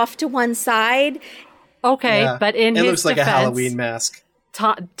grin off to one side. Okay, but in his looks like defense, a Halloween mask.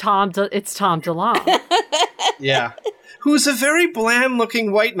 it's Tom DeLonge. Yeah. Who's a very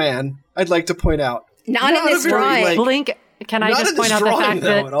bland-looking white man, I'd like to point out. Not in this drawing. Blink. Can I just point out the fact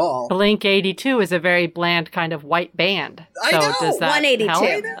that Blink 82 is a very bland kind of white band? I know. Does that 182.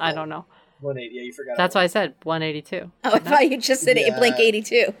 help? I don't know. 180. Yeah, you forgot. That's why I said 182. Oh, I thought you just said Blink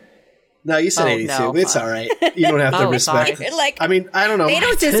 82. No, you said 82. No. It's all right. You don't have to respect it. Like, I mean, I don't know. They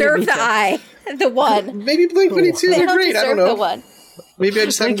don't deserve the eye. The one. Maybe Blink-182 they are great. I don't know. The one. Maybe I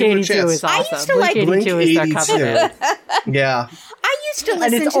just haven't given a chance. Is awesome. I used to like Blink-182 is their cover. Yeah. I used to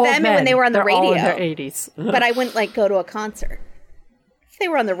listen to them when they were on the radio. All in their 80s. But I wouldn't like go to a concert. If they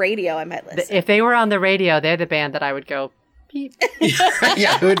were on the radio, I might listen. If they were on the radio, they're the band that I would go beep.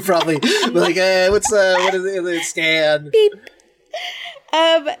 Yeah, I would probably be like, what is it? Scan. Beep.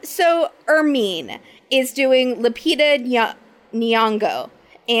 So Ermine is doing Lupita Nyong'o.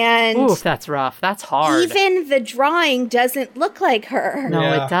 And oof, that's rough. That's hard. Even the drawing doesn't look like her.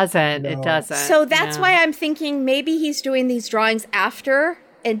 No, it doesn't. No. It doesn't. So that's why I'm thinking maybe he's doing these drawings after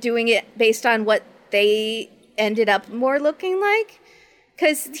and doing it based on what they ended up more looking like.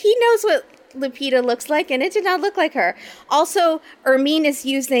 Because he knows what Lupita looks like, and it did not look like her. Also, Ermine is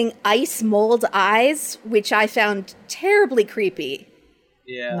using ice mold eyes, which I found terribly creepy.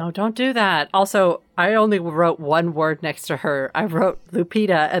 Yeah. No, don't do that. Also, I only wrote one word next to her. I wrote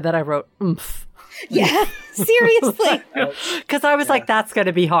Lupita, and then I wrote oomph. Yeah, seriously. Because I was like, that's going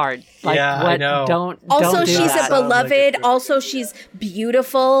to be hard. Like, yeah, what? I know. Don't also, do she's that. a beloved. Also, she's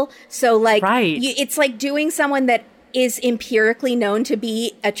beautiful. So, like, right. It's like doing someone that is empirically known to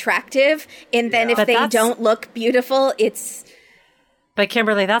be attractive, and then if they don't look beautiful, it's... But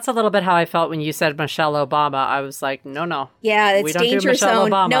Kimberly, that's a little bit how I felt when you said Michelle Obama. I was like, no. Yeah, it's danger zone.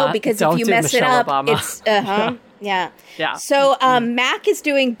 Obama. No, because if you mess Michelle it up, Obama. it's yeah. So Mac is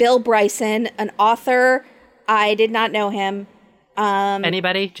doing Bill Bryson, an author. I did not know him.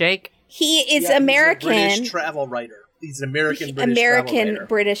 Anybody? Jake? He is American. He's a British travel writer. He's an American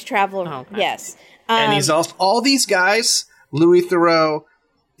British travel. Oh, okay. Yes. And he's also all these guys: Louis Theroux,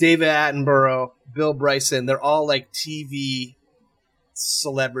 David Attenborough, Bill Bryson. They're all like TV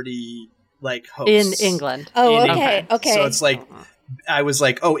celebrity like hosts in England. Oh, okay. So it's like I was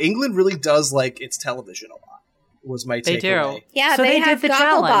like, oh, England really does like its television a lot. Was my takeaway. They do. Yeah, so they did the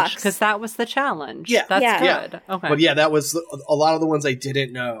challenge box. because that was the challenge. Yeah, that's good. Okay, but yeah, that was a lot of the ones I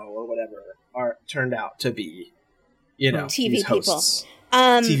didn't know or whatever turned out to be, TV people. Hosts.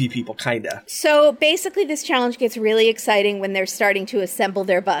 TV people, kinda. So basically, this challenge gets really exciting when they're starting to assemble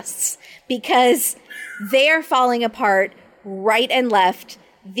their busts because they are falling apart right and left.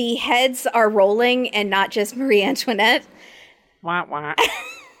 The heads are rolling and not just Marie Antoinette. Wah, wah.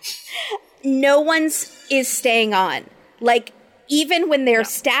 No one's is staying on. Like, even when they're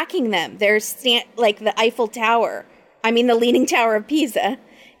stacking them, they're like the Eiffel Tower. I mean, the Leaning Tower of Pisa.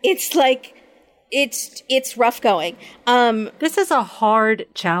 It's like... It's rough going. This is a hard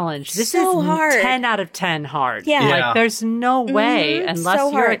challenge. This is hard. 10 out of 10 hard. Yeah. Like, there's no way,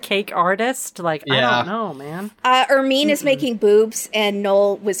 unless you're a cake artist. Like, I don't know, man. Ermine is making boobs, and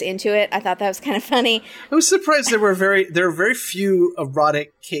Noel was into it. I thought that was kind of funny. I was surprised there were very few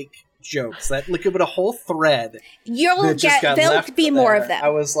erotic cake jokes. That look at a whole thread. There'll be more of them. I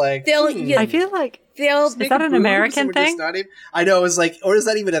was like, I feel like is that an American thing? I know. It was like, or is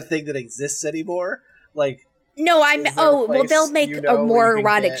that even a thing that exists anymore? Like, no, they'll make more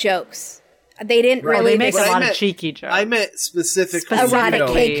erotic jokes. They didn't really. They make a lot of cheeky jokes. I meant specifically erotic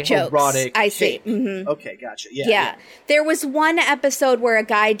cake jokes. Erotic I see. Cake. Mm-hmm. Okay, gotcha. Yeah. There was one episode where a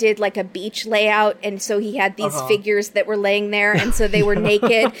guy did like a beach layout, and so he had these figures that were laying there, and so they were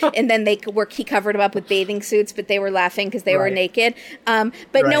naked, and then he covered them up with bathing suits, but they were laughing because they were naked.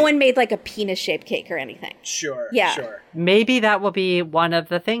 But no one made like a penis-shaped cake or anything. Sure. Yeah. Sure. Maybe that will be one of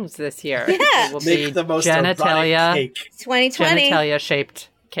the things this year. Yeah. It will Make be the most genitalia cake. 2020. Genitalia-shaped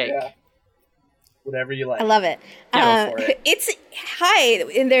cake. Yeah. Whatever you like. I love it. Go for it. It's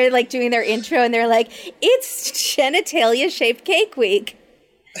and they're like doing their intro, and they're like, "It's genitalia-shaped cake week."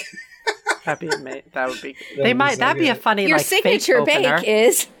 That would be. That'd be a funny. Your like, signature fake bake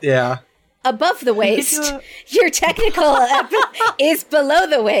is above the waist. Your technical is below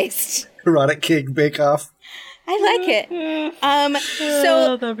the waist. Erotic cake bake-off. I like it.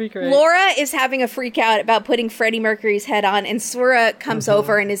 So that'd be great. Laura is having a freak out about putting Freddie Mercury's head on, and Sura comes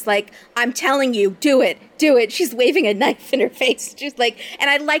over and is like, "I'm telling you, do it. She's waving a knife in her face. She's like, and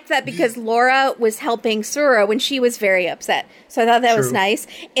I liked that because Laura was helping Sura when she was very upset. So I thought that was nice.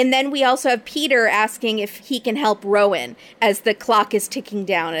 And then we also have Peter asking if he can help Rowan as the clock is ticking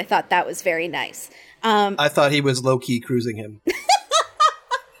down. And I thought that was very nice. I thought he was low-key cruising him.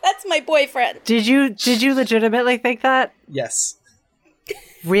 That's my boyfriend. Did you legitimately think that? Yes.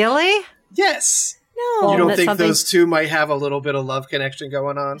 Really? Yes. No. You don't think those two might have a little bit of love connection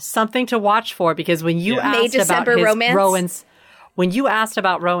going on? Something to watch for, because when you asked about when you asked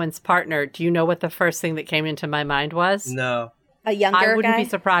about Rowan's partner, do you know what the first thing that came into my mind was? No. A younger guy? I wouldn't be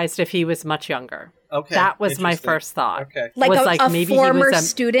surprised if he was much younger. Okay. That was my first thought. Okay. Like a former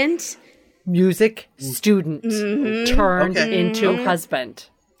student? music student turned into husband.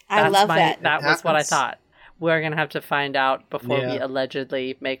 I love that. That was what I thought. We're going to have to find out before we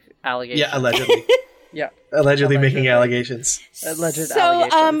allegedly make allegations. Yeah, allegedly. Allegedly making allegations.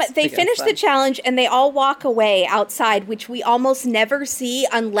 They finish the challenge and they all walk away outside, which we almost never see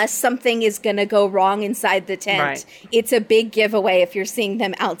unless something is going to go wrong inside the tent. Right. It's a big giveaway if you're seeing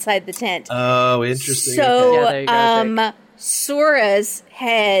them outside the tent. Oh, interesting. So, Sura's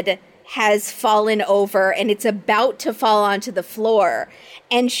head has fallen over and it's about to fall onto the floor.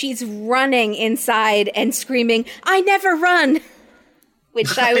 And she's running inside and screaming, "I never run!"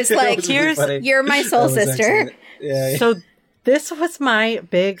 Which I was like, you're my soul sister. Yeah. So this was my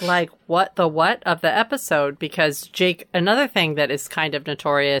big, what of the episode, because Jake, another thing that is kind of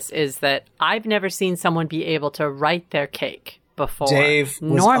notorious is that I've never seen someone be able to write their cake before. Dave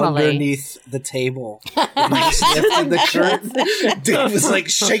was underneath the table. He sniffed in the curtain. Dave was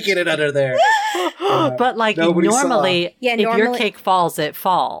shaking it under there. But normally, if your cake falls, it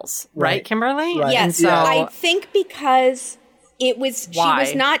falls. Right, Kimberly? Right. Yes. So, I think because she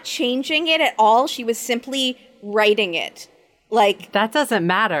was not changing it at all. She was simply writing it. That doesn't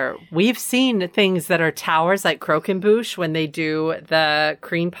matter. We've seen things that are towers like Croquembouche when they do the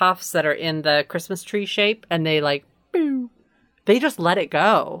cream puffs that are in the Christmas tree shape and they boom. They just let it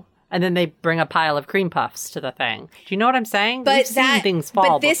go. And then they bring a pile of cream puffs to the thing. Do you know what I'm saying? We've seen things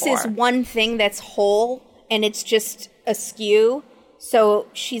fall But this is one thing that's whole and it's just askew. So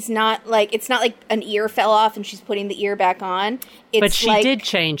she's not it's not like an ear fell off and she's putting the ear back on. But she did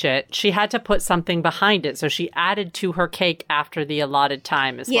change it. She had to put something behind it. So she added to her cake after the allotted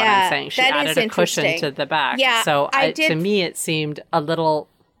time is what I'm saying. She added a cushion to the back. Yeah, so to me, it seemed a little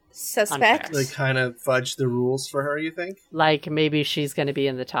suspect. Unfair. Kind of fudged the rules for her, you think? Maybe she's going to be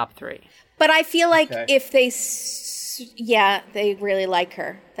in the top 3. But I feel like if they... they really like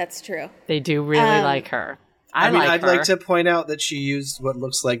her. That's true. They do really like her. I'd like to point out that she used what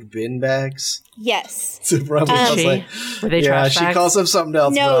looks like bin bags. Yes. To probably were they trash bags? She calls them something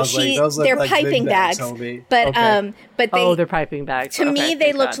else. No, those look they're like piping bags. But they're piping bags. To me,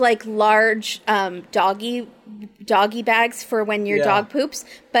 they looked like large doggy bags for when your dog poops.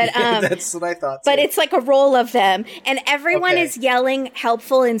 But that's what I thought. But it's like a roll of them, and everyone is yelling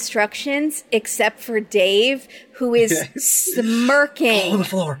helpful instructions except for Dave, who is smirking. Fall on the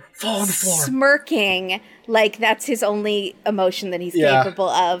floor. Fall on the floor. Smirking. That's his only emotion that he's capable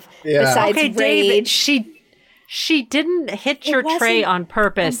of besides rage. David, she didn't hit your tray on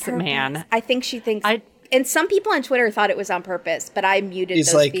purpose, man. I think she thinks... And some people on Twitter thought it was on purpose, but I muted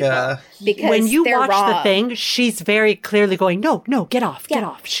those people because when you they're watch wrong. the thing, she's very clearly going, no, get off, get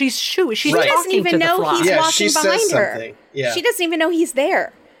off. She's talking to the fly. She doesn't even know he's walking behind her. Yeah. She doesn't even know he's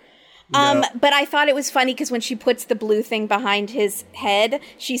there. No. But I thought it was funny because when she puts the blue thing behind his head,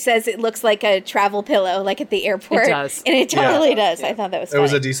 she says it looks like a travel pillow, like at the airport. It does. And it totally does. I thought that was funny. It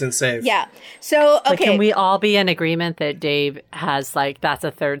was a decent save. Yeah. So, okay. But can we all be in agreement that Dave has, that's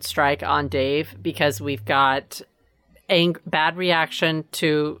a third strike on Dave? Because we've got bad reaction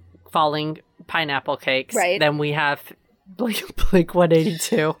to falling pineapple cakes. Right. Then we have Blink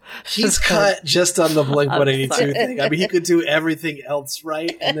 182. He's cut just on the Blink 182 thing. I mean, he could do everything else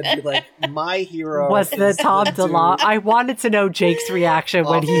right and then be like, my hero was the Tom DeLonge. I wanted to know Jake's reaction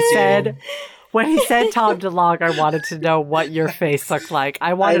when he said Tom DeLonge. I wanted to know what your face looked like.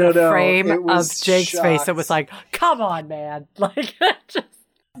 I wanted a frame of Jake's face that was like, come on, man. Just...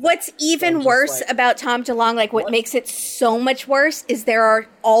 What's even worse about Tom DeLonge, what makes it so much worse, is there are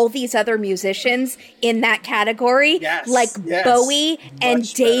all these other musicians in that category, Bowie and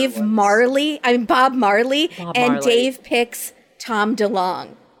Bob Marley, and Dave picks Tom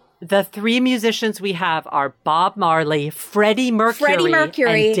DeLonge. The 3 musicians we have are Bob Marley, Freddie Mercury, and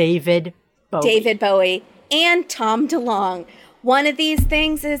David Bowie, and Tom DeLonge. One of these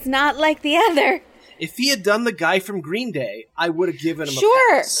things is not like the other. If he had done the guy from Green Day, I would have given him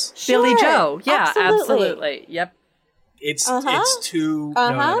a pass. Billy Joe. Yeah, absolutely. Yep. It's too...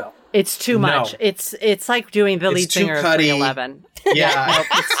 No. It's too much. It's like doing the lead singer of 311. Yeah. Nope,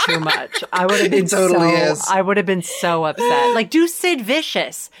 it's too much. I would have been I would have been so upset. Do Sid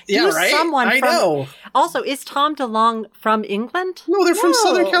Vicious. Do someone I know. Also, is Tom DeLonge from England? No, they're from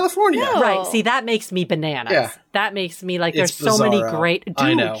Southern California. No. Right. See, that makes me bananas. Yeah. That makes me there's so many great... Dude,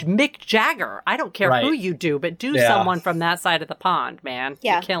 I know. Mick Jagger. I don't care who you do, but someone from that side of the pond, man.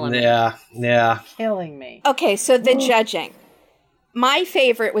 Yeah. You're killing me. Yeah. Killing me. Okay, so the judging. My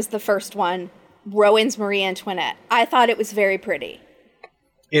favorite was the first one, Rowan's Marie Antoinette. I thought it was very pretty.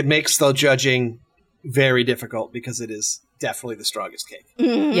 It makes the judging very difficult because it is definitely the strongest cake.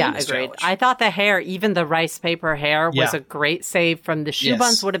 Yeah, agreed. Challenge. I thought the hair, even the rice paper hair, was a great save from the shoe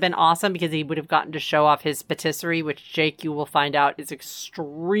buns. Would have been awesome because he would have gotten to show off his patisserie, which, Jake, you will find out is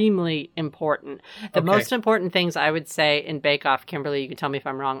extremely important. The most important things I would say in Bake Off, Kimberly, you can tell me if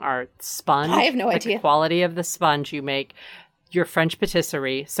I'm wrong, are sponge. I have no idea. The quality of the sponge you make. Your French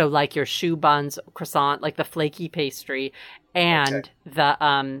patisserie, so like your shoe buns, croissant, like the flaky pastry, and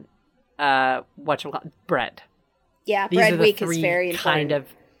the bread. Yeah, These bread are the week three is very important. kind of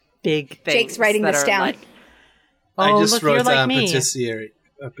big things. Jake's writing this down. Like, I just wrote down like patisserie.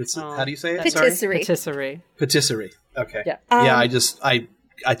 How do you say it? Patisserie. Patisserie. Patisserie. Okay. Yeah.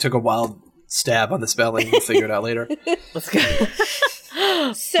 I took a wild stab on the spelling. We'll figure it out later. Let's go.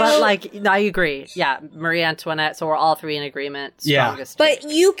 But I agree. Yeah, Marie Antoinette. So we're all three in agreement. Strongest. But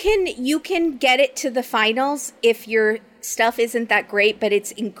you can get it to the finals if your stuff isn't that great, but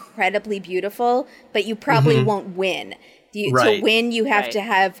it's incredibly beautiful. But you probably won't win. To win, you have to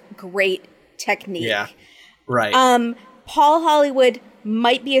have great technique. Yeah. Right. Paul Hollywood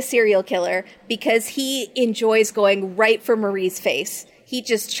might be a serial killer because he enjoys going right for Marie's face. He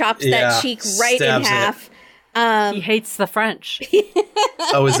just chops that cheek right in half. He hates the French.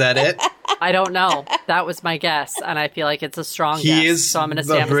 Oh, is that it? I don't know. That was my guess, and I feel like it's a strong guess. He is so I'm gonna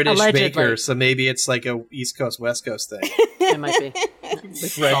say a British baker, so maybe it's like a East Coast, West Coast thing. It might be.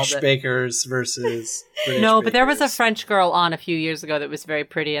 French bakers versus British No, bakers. but there was a French girl on a few years ago that was very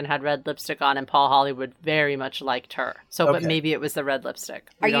pretty and had red lipstick on, and Paul Hollywood very much liked her. So, but maybe it was the red lipstick.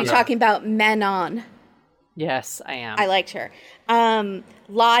 Are you talking about Manon? Yes, I am. I liked her.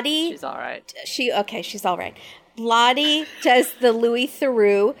 Lottie. She's all right. She's all right. Lottie does the Louis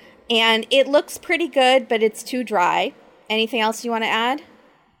Theroux, and it looks pretty good, but it's too dry. Anything else you want to add?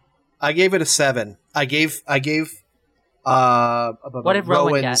 I gave it a 7. I gave what did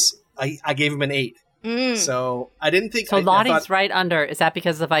Rowan get? I gave him an 8. So I didn't think. So Lottie's right under. Is that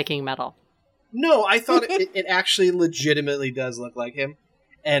because of the Viking medal? No, I thought it actually legitimately does look like him,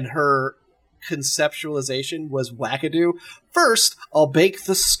 and her conceptualization was wackadoo. First, I'll bake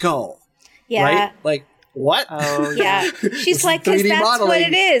the skull. Yeah. Right? Like, what? Oh, yeah. She's like, because that's what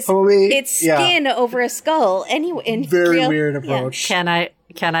it is. Homie. It's skin over a skull. Anyway, very weird approach. Yeah.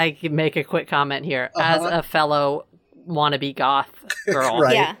 Can I make a quick comment here? As a fellow wannabe goth girl.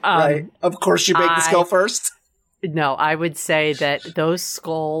 Right. Of course you bake the skull first. No, I would say that those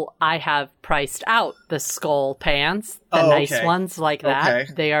skull, I have priced out the skull pants, the nice ones like that.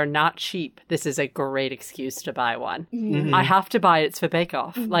 Okay. They are not cheap. This is a great excuse to buy one. Mm-hmm. I have to buy it. It's for Bake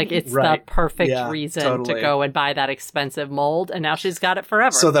Off. Like, it's the perfect reason to go and buy that expensive mold, and now she's got it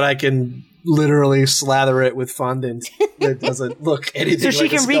forever. So that I can literally slather it with fondant that doesn't look anything like so she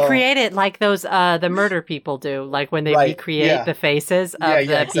can recreate it like those the murder people do, like when they recreate the faces of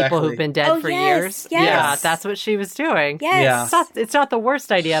the people who've been dead for years. Yes. Yeah, that's what she was doing. Yes. Yeah. It's not the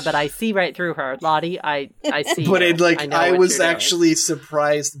worst idea, but I see right through her. Lottie, I see. But I was actually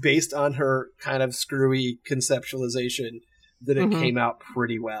surprised based on her kind of screwy conceptualization that it came out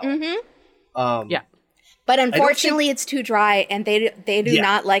pretty well. Mm-hmm. But unfortunately it's too dry, and they do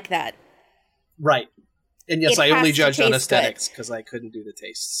not like that. Right. And yes, I only judged on aesthetics because I couldn't do the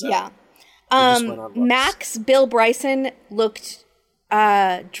taste. So yeah. Max Bill Bryson looked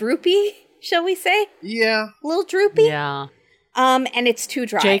droopy, shall we say? Yeah. A little droopy. Yeah. And it's too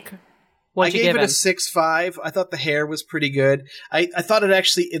dry. Jake, I gave it a 6.5. I thought the hair was pretty good. I thought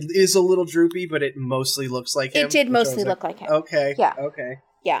it is a little droopy, but it mostly looks like him. It did mostly look like him. Okay. Yeah. Okay.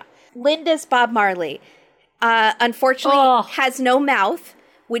 Yeah. Linda's Bob Marley, unfortunately, has no mouth,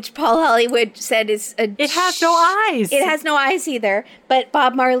 which Paul Hollywood said is it has no eyes. It has no eyes either. But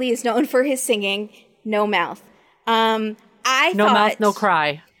Bob Marley is known for his singing. No mouth. No mouth, no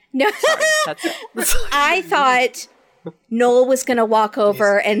cry. No. Sorry, that's it. I thought Noel was going to walk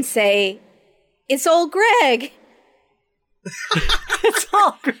over and say, "It's old Greg." It's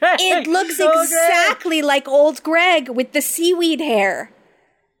old Greg. It looks exactly like old Greg with the seaweed hair.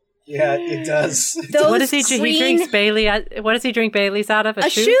 Yeah, it does. What does he drink? He drinks Bailey. What does he drink Bailey's out of? A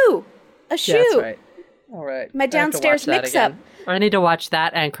shoe. A shoe. Yeah, that's right. All right. My downstairs mix-up. I need to watch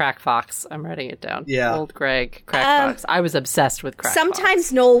that and Crack Fox. I'm writing it down. Yeah. Old Greg, Crack Fox. I was obsessed with Crack Fox.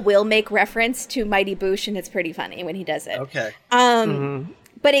 Sometimes Noel will make reference to Mighty Boosh, and it's pretty funny when he does it. Okay.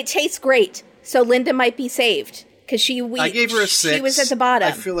 But it tastes great, so Linda might be saved. Because I gave her a 6. She was at the bottom.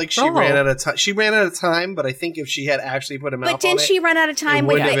 I feel like she ran out of time. She ran out of time, but I think if she had actually put a mouth on it... But didn't she run out of time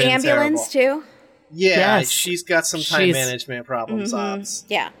with the ambulance, too? Yeah, she's got some time management problems, odds.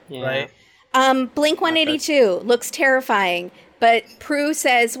 Yeah. Right? Blink-182 looks terrifying, but Prue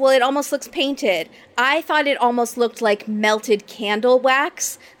says, well, it almost looks painted. I thought it almost looked like melted candle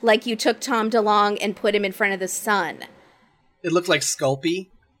wax, like you took Tom DeLonge and put him in front of the sun. It looked like Sculpey.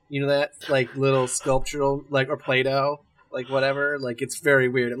 You know that? Like little sculptural, like, or Play-Doh, like whatever. Like, it's very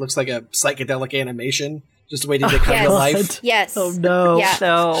weird. It looks like a psychedelic animation just waiting to come to life. Yes. Oh, no. Yeah.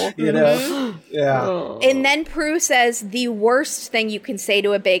 No. You know? Yeah. Oh. And then Prue says the worst thing you can say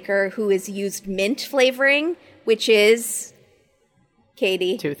to a baker who has used mint flavoring, which is...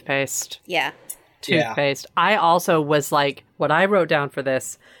 Katie. Toothpaste. Yeah. Toothpaste. Yeah. I also was like, what I wrote down for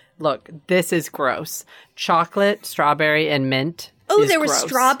this, look, this is gross. Chocolate, strawberry, and mint. Oh, there was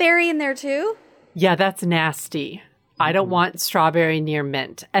strawberry in there too? Yeah, that's nasty. I don't want strawberry near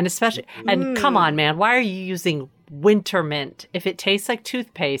mint. And especially, and come on, man, why are you using winter mint? If it tastes like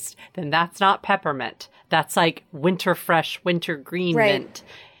toothpaste, then that's not peppermint. That's like winter fresh, winter green mint.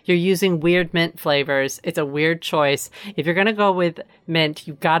 You're using weird mint flavors. It's a weird choice. If you're going to go with mint,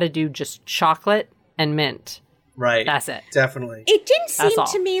 you've got to do just chocolate and mint. Right. That's it. Definitely. It didn't seem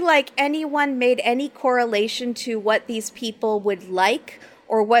to me like anyone made any correlation to what these people would like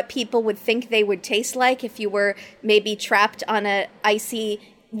or what people would think they would taste like if you were maybe trapped on a icy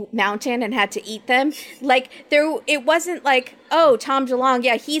mountain and had to eat them. Like, it wasn't like, oh, Tom DeLonge,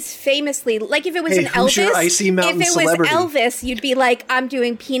 yeah, he's famously, like, if it was an Elvis, your icy mountain celebrity? Was Elvis, you'd be like, I'm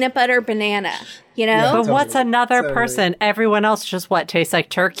doing peanut butter banana, you know? Yeah, but what's another person? Everyone else just tastes like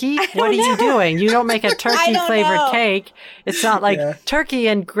turkey? What are you doing? You don't make a turkey flavored cake. It's not like turkey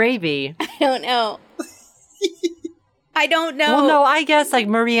and gravy. I don't know. I don't know. Well, no, I guess like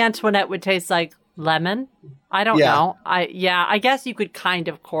Marie Antoinette would taste like lemon. I don't know. I guess you could kind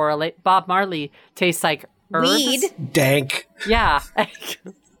of correlate. Bob Marley tastes like herbs. Weed. Dank. Yeah.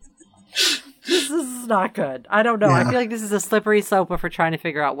 This is not good. I don't know. Yeah. I feel like this is a slippery slope if we're trying to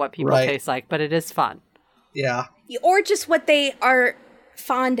figure out what people taste like, but it is fun. Yeah. Or just what they are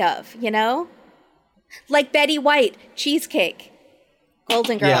fond of, you know? Like Betty White, cheesecake,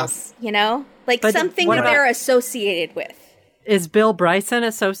 Golden Girls, you know? Like something that they're associated with. Is Bill Bryson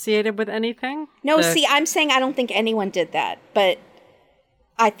associated with anything? No, see, I'm saying I don't think anyone did that, but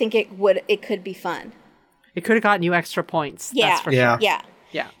I think it could be fun. It could have gotten you extra points. Yeah. That's for sure.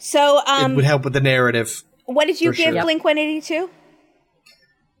 Yeah. So, it would help with the narrative. What did you give Blink-182?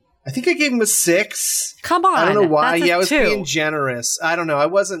 I think I gave him a 6. Come on. I don't know why. That's I was 2. being generous. I don't know. I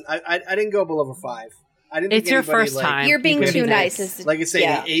wasn't. I didn't go below a 5. I didn't. It's your first time. You're being too nice. Like I say,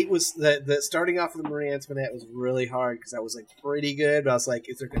 the 8 was the starting off with the Marie Antoinette was really hard because I was like pretty good, but I was like,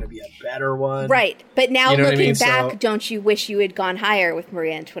 is there going to be a better one? Right. But now looking back, don't you wish you had gone higher with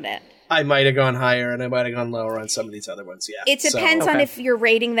Marie Antoinette? I might have gone higher and I might have gone lower on some of these other ones. Yeah. It depends on if you're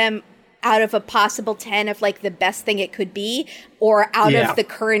rating them out of a possible 10 of like the best thing it could be, or out of the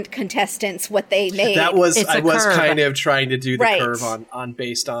current contestants what they made. That was I was kind of trying to do the curve on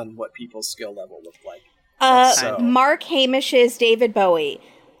based on what people's skill level looked like. Mark Hamish's David Bowie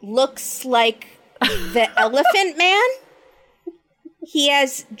looks like the Elephant Man. He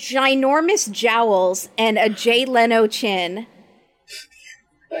has ginormous jowls and a Jay Leno chin.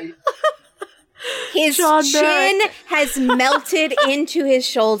 His chin has melted into his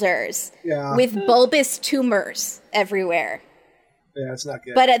shoulders with bulbous tumors everywhere. Yeah, it's not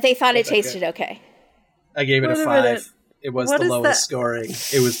good. But they thought it tasted okay. I gave it a 5. It was the lowest scoring.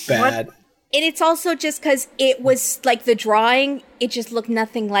 It was bad. And it's also just because it was like the drawing, it just looked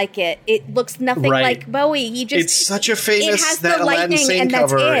nothing like it. It looks nothing like Bowie. It's such a famous, it has that the Aladdin lightning, Sane and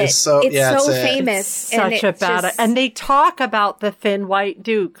that's cover it. is so, it's so famous. Such a bad, and they talk about the thin white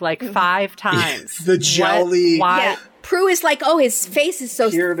Duke like 5 times. The jelly. Yeah. Prue is like, oh, his face is so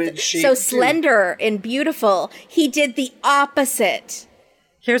slender and beautiful. He did the opposite.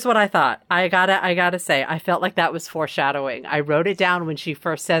 Here's what I thought. I gotta say, I felt like that was foreshadowing. I wrote it down when she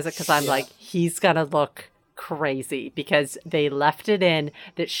first says it because I'm like, he's gonna look crazy because they left it in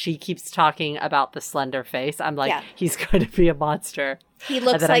that she keeps talking about the slender face. I'm like, he's going to be a monster. He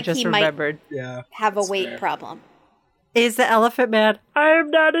looks like he might have a weight problem. Is the Elephant Man? I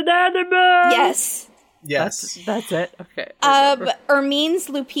am not an animal. Yes. That's it. Okay. Ermine's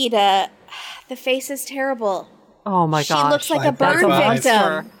Lupita. The face is terrible. Oh my gosh. She looks like a burn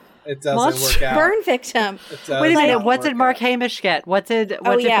victim. It doesn't work out. Burn victim. Wait a minute. What did Mark Hamish get? What did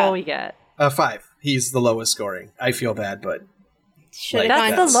Bowie get? 5. He's the lowest scoring. I feel bad, but should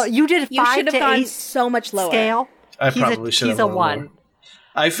have gone. You did 5 to 8. You should have gone so much lower. Scale. I probably should have. He's a 1. Lower.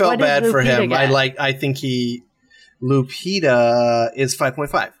 I felt bad for him. I think Lupita is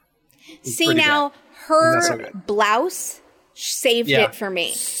 5.5. See now, her blouse saved it for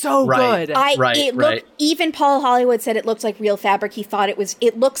me. So good. It looked, even Paul Hollywood said it looked like real fabric. He thought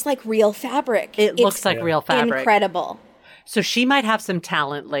it looks like real fabric. It looks like real fabric. Incredible. So she might have some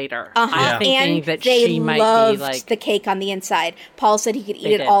talent later. I'm thinking that she might be like the cake on the inside. Paul said he could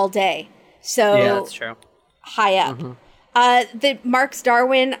eat it all day. So yeah, that's true. High up. The Marx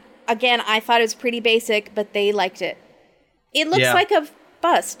Darwin, again, I thought it was pretty basic, but they liked it. It looks like a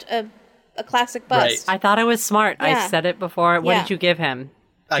bust, a classic bust. Right. I thought it was smart. I said it before. What did you give him,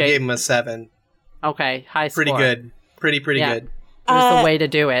 Jake? I gave him a 7. Okay, high score. Pretty good. Pretty good. It was the way to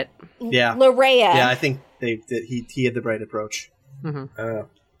do it. Yeah. Larea. Yeah, I think he had the right approach.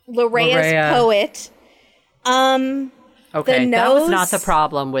 Mm-hmm. Larea's poet. Okay, that was not the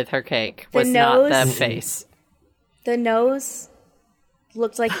problem with her cake. Was not the face. The nose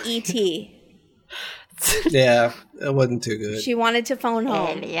looked like E.T. Yeah, it wasn't too good. She wanted to phone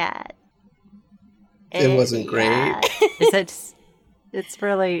home. It wasn't great. It's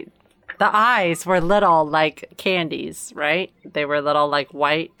really... The eyes were little like candies, right? They were little like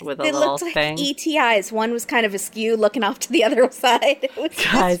white with a little thing. They looked like E.T. eyes. One was kind of askew, looking off to the other side. It was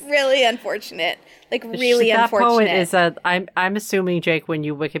just really unfortunate. Like, really unfortunate. That poet is I'm assuming, Jake, when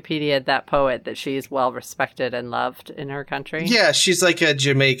you Wikipedia'd that poet, that she's well respected and loved in her country. Yeah, she's like a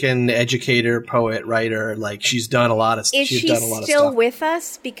Jamaican educator, poet, writer. Like, she's done a lot of stuff. Is she still with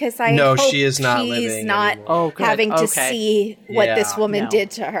us? Because I hope she is not she's not having to see what this woman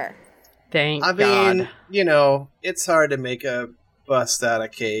did to her. Thank God. I mean, you know, it's hard to make a bust out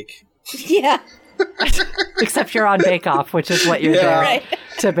of cake. Yeah. Except you're on Bake Off, which is what you're doing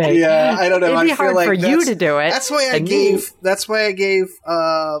to bake. Yeah, I don't know. It'd be hard for you to do it. That's why I gave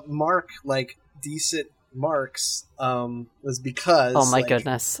Mark like decent marks. Was because oh my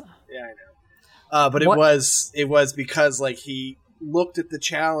goodness. Yeah, I know. But it was because like he looked at the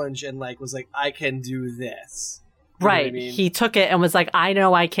challenge and like was like, I can do this. You know what I mean? He took it and was like, I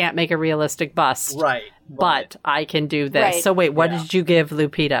know I can't make a realistic bust. Right. But I can do this. Right. So wait, what did you give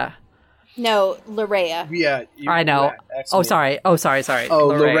Lupita? No, Larea. Yeah. I know. Oh, sorry. Oh,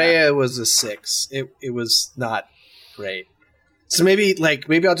 Larea was a 6. It was not great. So maybe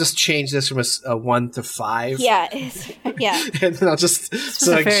I'll just change this from a 1 to 5. Yeah. Yeah. And then I'll just... It's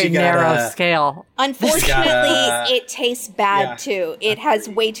a very narrow scale. Unfortunately, it tastes bad, too. It has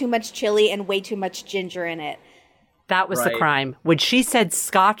way too much chili and way too much ginger in it. That was the crime. When she said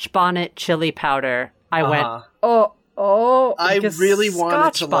Scotch bonnet chili powder, I went, oh. I really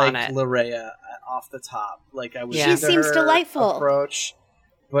wanted to like Larea off the top. Like I was She seems delightful. Approach,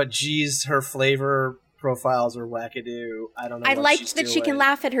 but geez, her flavor profiles are wackadoo. I don't know. I liked that she can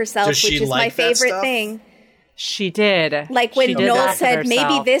laugh at herself, which is my favorite thing. She did. Like when Noel said,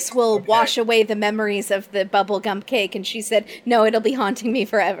 maybe this will wash away the memories of the bubblegum cake. And she said, no, it'll be haunting me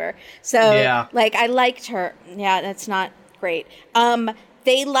forever. So, like, I liked her. Yeah, that's not great.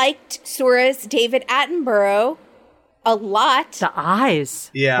 They liked Sura's David Attenborough a lot. The eyes.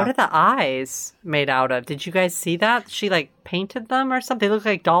 Yeah. What are the eyes made out of? Did you guys see that? She, like, painted them or something? They look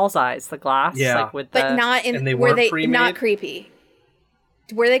like doll's eyes, the glass. Yeah. Like, with but not in... Were they not creepy?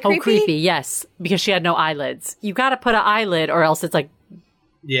 Were they creepy? Oh, creepy, yes. Because she had no eyelids. You got to put an eyelid or else it's like...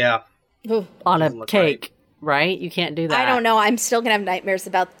 Yeah. On a cake, right? You can't do that. I don't know. I'm still going to have nightmares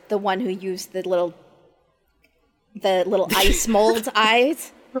about the one who used the little ice mold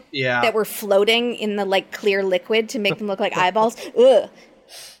eyes. Yeah. That were floating in the, like, clear liquid to make them look like eyeballs. Ugh.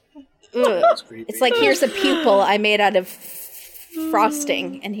 It's like, here's a pupil I made out of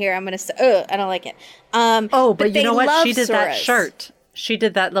frosting. And here I'm going to... I don't like it. But you know what? She did that shirt. She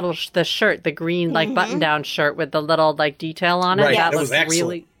did that the shirt, the green like button down shirt with the little like detail on it. Right. That was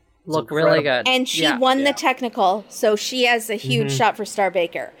really good. And she won the technical, so she has a huge shot for Star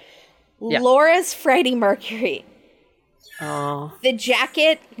Baker. Yeah. Laura's Freddie Mercury. Oh. The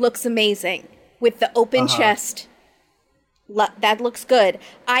jacket looks amazing with the open chest. That looks good.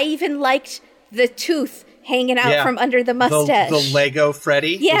 I even liked the tooth hanging out from under the mustache. The Lego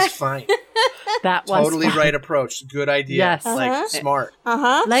Freddy was fine. That was totally right approach. Good idea. Yes. Like smart.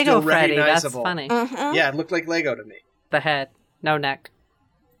 Lego Still Freddy. That's recognizable. funny. Yeah, it looked like Lego to me. The head, no neck.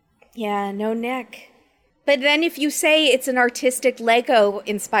 Yeah, no neck. But then if you say it's an artistic Lego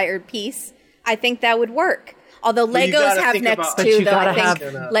inspired piece, I think that would work. Although Legos have necks too, though I think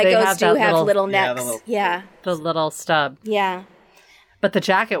Legos do have little necks. The little stub. Yeah. But the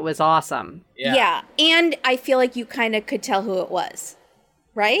jacket was awesome. Yeah. And I feel like you kind of could tell who it was.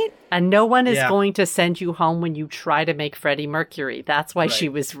 Right? And no one is going to send you home when you try to make Freddie Mercury. That's why she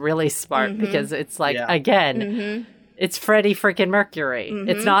was really smart, because it's like, again, it's Freddie freaking Mercury.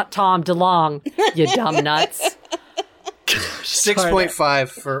 It's not Tom DeLonge, you dumb nuts.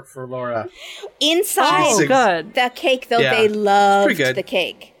 6.5 for Laura. Inside the cake, though, they loved the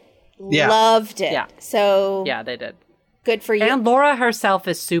cake. Loved it. Yeah. So yeah, they did. Good for you. And Laura herself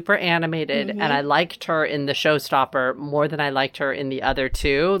is super animated, and I liked her in the Showstopper more than I liked her in the other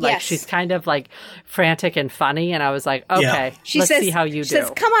two. Like, she's kind of, like, frantic and funny, and I was like, okay, let's see how you do. She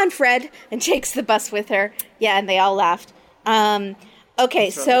says, come on, Fred, and takes the bus with her. Yeah, and they all laughed. Okay,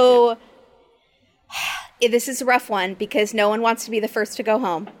 so this is a rough one because no one wants to be the first to go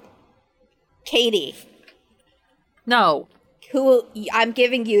home. Katie. No. Who I'm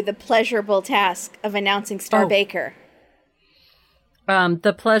giving you the pleasurable task of announcing Star Baker.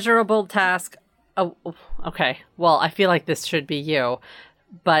 The pleasurable task. Oh, okay. Well, I feel like this should be you,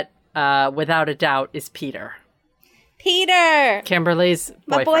 but without a doubt is Peter. Peter! Kimberly's boyfriend.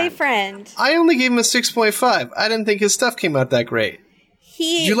 My boyfriend. I only gave him a 6.5. I didn't think his stuff came out that great.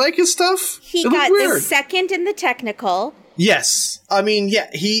 Did you like his stuff? He got the second in the technical. Yes. I mean, yeah,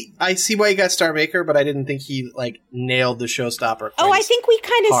 I see why he got Star Baker, but I didn't think he, nailed the showstopper. Oh, I think we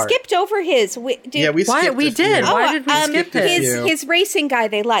kind of skipped over his. We skipped we did. Why did we skip his racing guy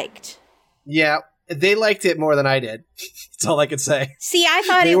they liked. Yeah, they liked it more than I did. That's all I could say. See, I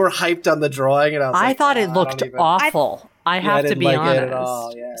thought they were hyped on the drawing, and I thought it looked awful. I have to be honest. It at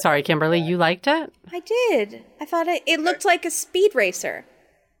all, yeah. Sorry, Kimberly, you liked it? I did. I thought it looked like a speed racer.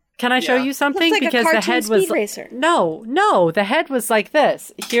 Can I show you something? Like because the head was racer. No, the head was like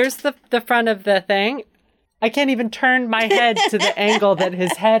this. Here's the front of the thing. I can't even turn my head to the angle that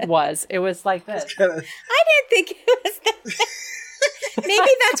his head was. It was like this. I didn't think it was that.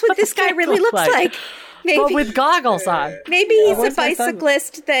 Maybe that's what this guy really looks like. Maybe, but with goggles on. Maybe he's a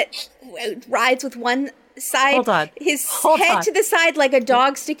bicyclist that rides with one side, his head to the side like a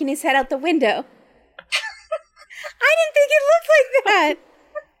dog sticking his head out the window. I didn't think it looked like that.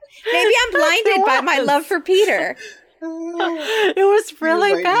 Maybe I'm blinded by my love for Peter. It was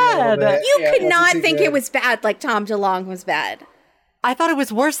really bad. You could not think it was bad like Tom DeLonge was bad. I thought it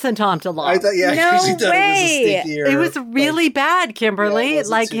was worse than Tom DeLonge. I thought, no way. It was really bad, Kimberly.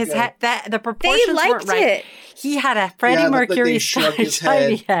 His head, the proportions weren't right. It. He had a Freddie Mercury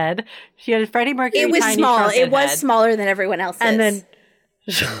tiny head. He had a Freddie Mercury. It was tiny small. It was head. Smaller than everyone else's. And then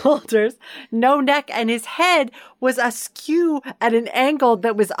shoulders, no neck, and his head was askew at an angle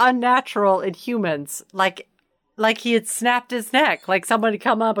that was unnatural in humans. Like he had snapped his neck, like somebody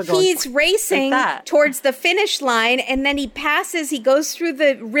come up and go. He's racing towards the finish line, and then he goes through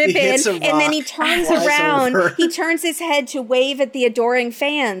the ribbon, and then he turns around. He turns his head to wave at the adoring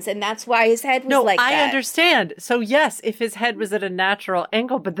fans, and that's why his head was like that. I understand. So yes, if his head was at a natural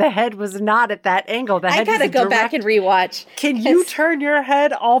angle, but the head was not at that angle. I gotta go back and rewatch. Can you turn your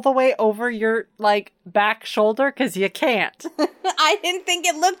head all the way over your back shoulder? Because you can't. I didn't think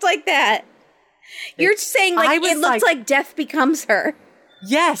it looked like that. You're saying it looked like Death Becomes Her.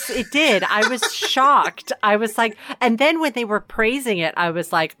 Yes, it did. I was shocked. I was like, and then when they were praising it, I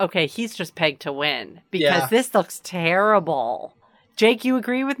was like, okay, he's just pegged to win because this looks terrible. Jake, you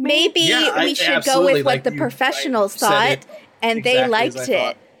agree with me? Maybe we should go with what the professionals thought, and they liked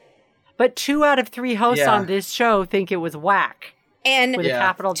it. But 2 out of 3 hosts on this show think it was whack. And with a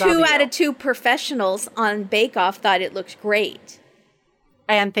capital 2 W. out of 2 professionals on Bake Off thought it looked great.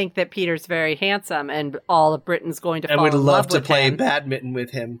 And think that Peter's very handsome, and all of Britain's going to fall in love with him. And would love to play badminton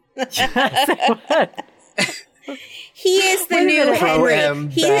with him. Yes, it would. He is the new Henry.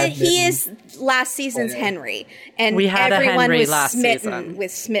 He is last season's Henry, and we had everyone Henry was smitten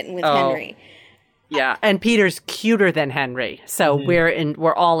with Henry. Yeah, and Peter's cuter than Henry, so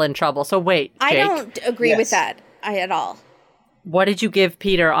we're all in trouble. So wait, Jake, I don't agree with that at all. What did you give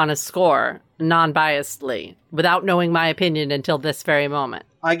Peter on a score, non-biasedly, without knowing my opinion until this very moment?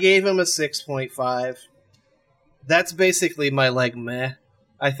 I gave him a 6.5. That's basically my meh,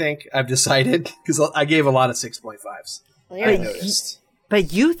 I think. I've decided, because I gave a lot of 6.5s. I noticed.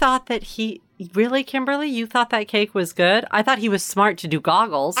 But you thought that really, Kimberly? You thought that cake was good? I thought he was smart to do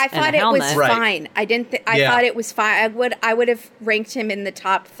goggles. I thought it was fine. I didn't. I thought it was fine. I would have ranked him in the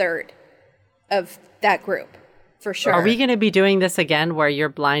top third of that group. For sure. Are we going to be doing this again where you're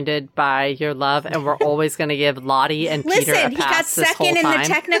blinded by your love and we're always going to give Lottie and Peter a pass? Listen, he got second in the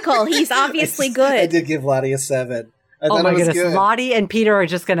technical. He's obviously good. I did give Lottie a 7. Oh my goodness. Good. Lottie and Peter are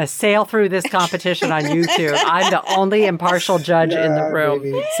just going to sail through this competition on YouTube. I'm the only impartial judge in the room.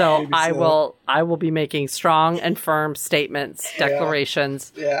 Maybe I will be making strong and firm statements,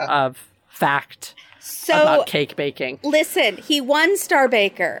 declarations of fact about cake baking. Listen, he won Star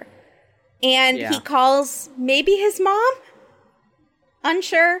Baker. And he calls maybe his mom?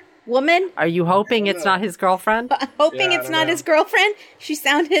 Unsure. Woman? Are you hoping it's not his girlfriend? Hoping it's not his girlfriend. She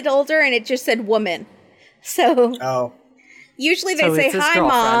sounded older and it just said woman. So usually they say, hi,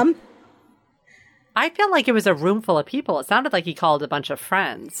 Mom. I feel like it was a room full of people. It sounded like he called a bunch of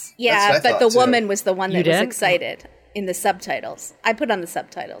friends. Yeah, but the woman was the one that was excited in the subtitles. I put on the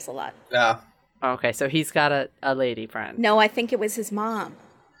subtitles a lot. Yeah. Okay, so he's got a lady friend. No, I think it was his mom.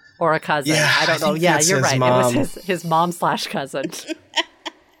 Or a cousin. Yeah, I don't know. Yeah, you're right. Mom. It was his mom/cousin.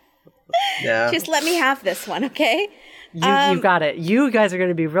 Yeah. Just let me have this one, okay? You got it. You guys are going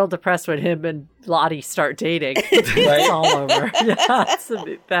to be real depressed when him and Lottie start dating. It's all over. Yeah, it's a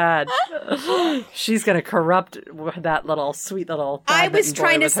bit bad. She's going to corrupt that little sweet little. I was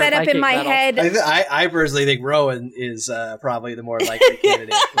trying to set up in my head. I personally think Rowan is probably the more likely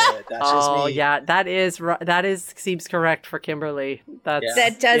candidate. But that's just me. Yeah, that seems correct for Kimberly. That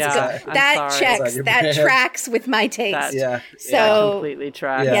does go. That checks. That tracks with my taste. So completely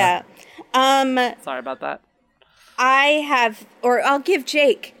tracks. Yeah. Sorry about that. I'll give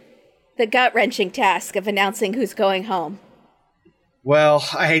Jake the gut-wrenching task of announcing who's going home. Well,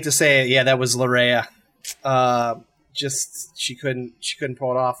 I hate to say it, yeah, that was Larea. She couldn't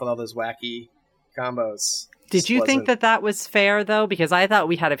pull it off with all those wacky combos. Did you think that was fair, though? Because I thought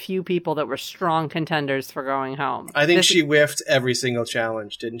we had a few people that were strong contenders for going home. I think she whiffed every single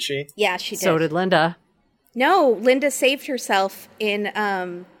challenge, didn't she? Yeah, she did. So did Linda. No, Linda saved herself in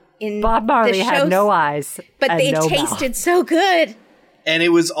Bob Marley had no eyes, but they tasted so good, and it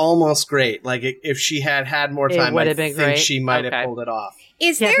was almost great. Like if she had more time, I think great. She might have pulled it off.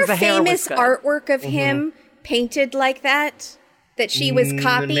 Is there famous artwork of him painted like that she was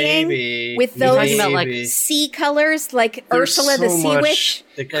copying with those sea colors, like Ursula the Sea Witch?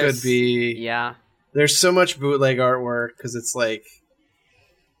 It could be. Yeah, there's so much bootleg artwork because it's like.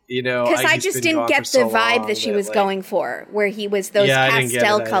 Because I just didn't get the vibe that she was going for, where he was those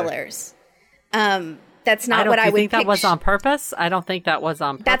pastel colors. That's not what I would think. That was on purpose? I don't think that was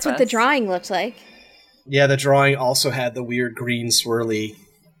on purpose. That's what the drawing looked like. Yeah, the drawing also had the weird green swirly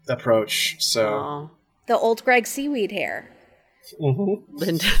approach. So the old Greg seaweed hair. Mm-hmm.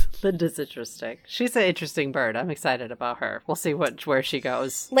 Linda's interesting. She's an interesting bird. I'm excited about her. We'll see where she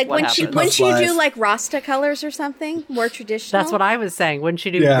goes. Like wouldn't she do like Rasta colors or something more traditional? That's what I was saying. Wouldn't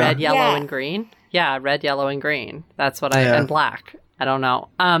she do red, yellow, and green? Yeah, red, yellow, and green. That's what and black. I don't know.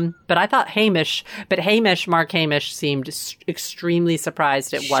 But I thought Mark Hamish seemed extremely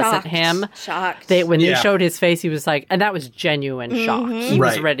surprised it wasn't him. Shocked. When they showed his face, he was like, and that was genuine shock. He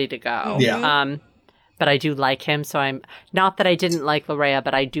was ready to go. Yeah. But I do like him, so I'm not that I didn't like Larea,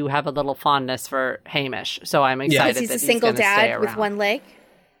 but I do have a little fondness for Hamish. So I'm excited that he's a single dad with one leg.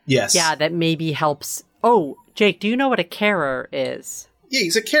 Yes. Yeah, that maybe helps. Oh, Jake, do you know what a carer is? Yeah,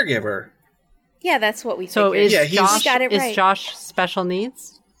 he's a caregiver. Yeah, that's what we figured. So is Josh special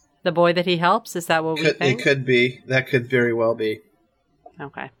needs? The boy that he helps? Is that what we think? It could be. That could very well be.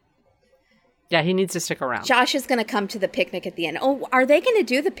 Okay. Yeah, he needs to stick around. Josh is going to come to the picnic at the end. Oh, are they going to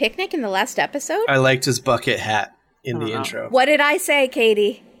do the picnic in the last episode? I liked his bucket hat in the intro. What did I say,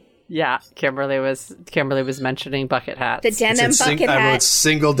 Katie? Yeah, Kimberly was mentioning bucket hats. The denim bucket hat. I wrote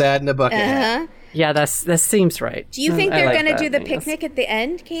single dad in a bucket hat. Yeah, that seems right. Do you think they're going to do the picnic at the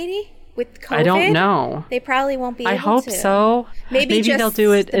end, Katie? With COVID? I don't know. They probably won't be able to. I hope so. Maybe they'll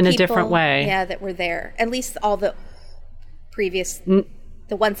do it in a different way. Yeah, that were there. At least all the previous...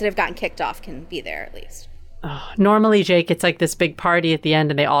 The ones that have gotten kicked off can be there at least. Normally, Jake, it's like this big party at the end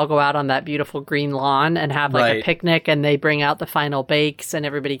and they all go out on that beautiful green lawn and have like a picnic and they bring out the final bakes and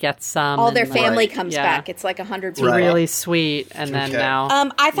everybody gets some. All their family comes back. It's like 100 people. Really sweet. And then now...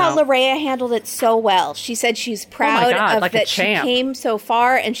 I thought Larea handled it so well. She said she's proud of that she came so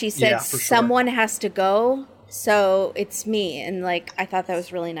far and she said someone has to go. So it's me. And I thought that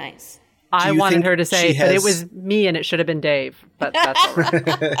was really nice. I wanted her to say, but it was me and it should have been Dave. But that's all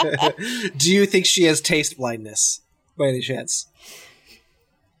right. Do you think she has taste blindness by any chance?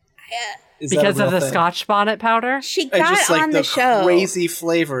 Because of the Scotch bonnet powder? She got on the show. Crazy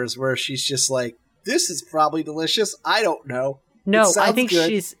flavors where she's just like, this is probably delicious. I don't know. No, I think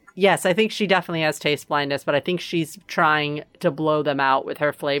I think she definitely has taste blindness, but I think she's trying to blow them out with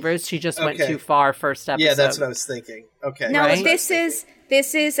her flavors. She just went too far first episode. Yeah, that's what I was thinking. Okay. No,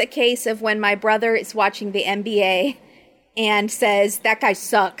 This is a case of when my brother is watching the NBA and says, that guy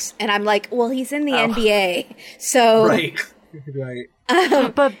sucks. And I'm like, well, he's in the NBA. So. Right.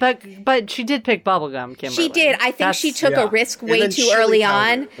 But she did pick bubblegum, Kimberly. She did. I think she took a risk way too early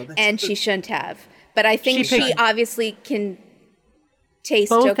on, and she shouldn't have. But I think she obviously can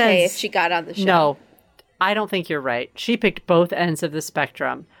taste okay if she got on the show. No, I don't think you're right. She picked both ends of the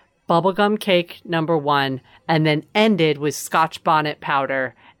spectrum. Bubblegum cake, number 1, and then ended with Scotch bonnet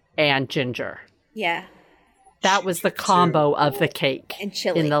powder and ginger. Yeah. That was the combo of the cake. And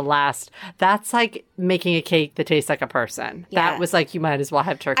chili. In the last. That's like making a cake that tastes like a person. Yeah. That was like, you might as well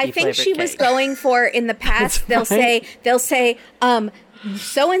have turkey flavored cake. I think she was going for, in the past, they'll say,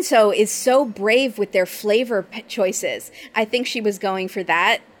 so-and-so is so brave with their flavor choices. I think she was going for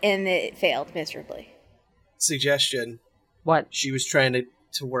that, and it failed miserably. Suggestion. What? She was trying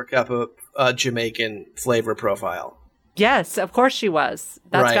to work up a Jamaican flavor profile. Yes, of course she was.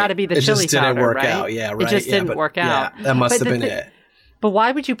 That's got to be the chili powder, right? It just didn't work out. Yeah, right. It just didn't work out. Yeah, that must have been it. But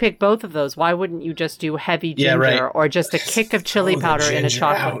why would you pick both of those? Why wouldn't you just do heavy ginger or just a kick of chili powder in a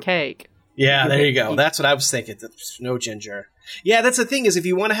chocolate cake? Yeah, there you go. That's what I was thinking. No ginger. Yeah, that's the thing is if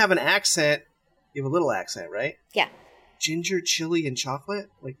you want to have an accent, you have a little accent, right? Yeah. Ginger, chili, and chocolate?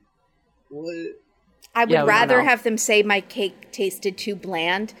 Like, what? I would rather have them say my cake tasted too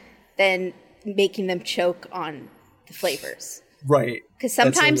bland than making them choke on the flavors. Right. Because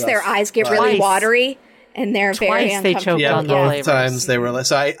sometimes their eyes get really watery. And they're very uncomfortable. They choked on the flavors. Times they were.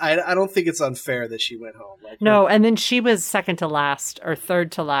 So I don't think it's unfair that she went home. No, and then she was second to last or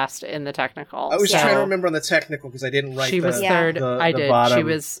third to last in the technical. I was trying to remember on the technical because I didn't write. She was third. I did. Bottom. She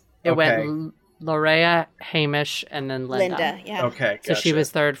was. It went Lorea, Hamish, and then Linda. Yeah. Okay. Gotcha. So she was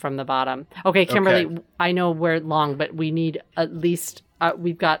third from the bottom. Okay, Kimberly. I know we're long, but we need at least.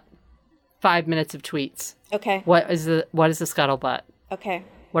 We've got 5 minutes of tweets. Okay. What is the scuttlebutt? Okay.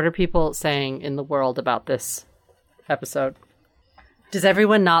 What are people saying in the world about this episode? Does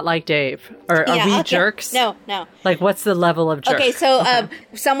everyone not like Dave? Or are we jerks? No. Like, what's the level of jerk? Okay, so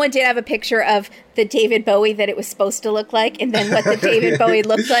someone did have a picture of the David Bowie that it was supposed to look like, and then what the David Bowie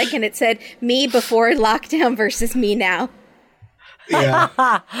looked like, and it said, me before lockdown versus me now. Yeah.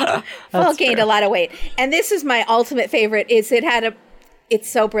 Paul gained a lot of weight. And this is my ultimate favorite, it's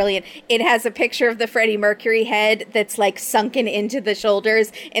so brilliant. It has a picture of the Freddie Mercury head that's like sunken into the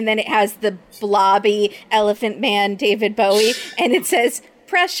shoulders. And then it has the blobby elephant man, David Bowie. And it says,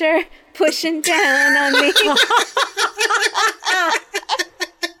 pressure pushing down on me.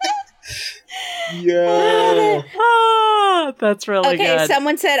 Yeah. That's really good. Okay,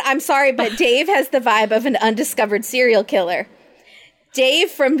 someone said, I'm sorry, but Dave has the vibe of an undiscovered serial killer.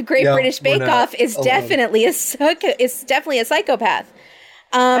 Dave from Great British Bake Off is definitely a psychopath.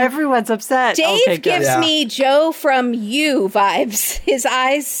 Everyone's upset. Dave gives me Joe from You vibes. His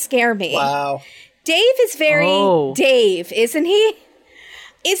eyes scare me. Wow. Dave is very Dave, isn't he?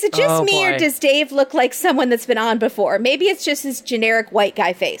 Is it just me or does Dave look like someone that's been on before? Maybe it's just his generic white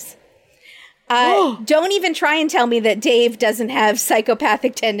guy face. Don't even try and tell me that Dave doesn't have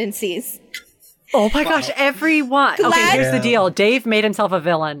psychopathic tendencies. Oh my gosh, everyone. Okay, here's the deal. Dave made himself a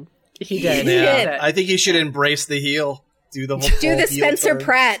villain. He did. I think you should embrace the heel. Do the Spencer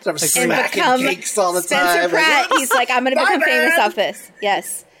Pratt and become cakes all the Spencer time. Pratt. He's like, I'm going to become famous off this.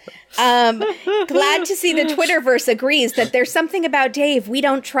 Yes. Glad to see the Twitterverse agrees that there's something about Dave we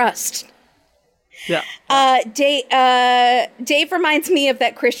don't trust. Yeah. Dave reminds me of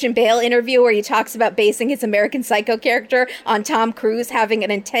that Christian Bale interview where he talks about basing his American Psycho character on Tom Cruise having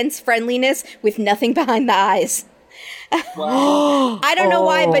an intense friendliness with nothing behind the eyes. Wow. I don't know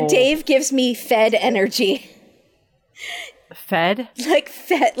why, but Dave gives me Fed energy. Fed? Like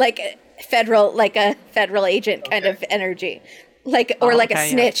a federal agent kind of energy. A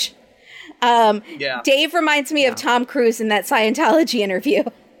snitch. Dave reminds me of Tom Cruise in that Scientology interview.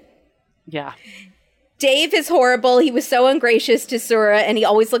 Yeah. Dave is horrible. He was so ungracious to Sura, and he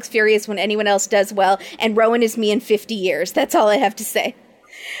always looks furious when anyone else does well. And Rowan is me in 50 years. That's all I have to say.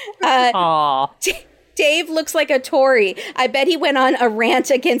 Dave looks like a Tory. I bet he went on a rant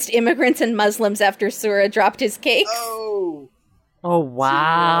against immigrants and Muslims after Sura dropped his cakes. Oh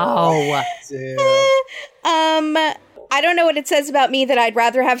wow. I don't know what it says about me that I'd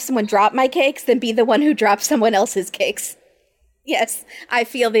rather have someone drop my cakes than be the one who drops someone else's cakes. Yes, I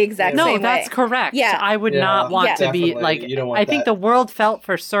feel the exact same way. No, that's correct. Yeah. I would not want to be like, I think the world felt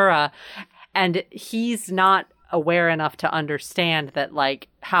for Sura, and he's not aware enough to understand that, like,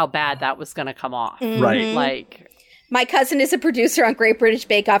 how bad that was going to come off. Mm-hmm. Right. Like, my cousin is a producer on Great British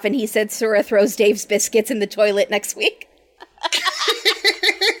Bake Off, and he said Sura throws Dave's biscuits in the toilet next week.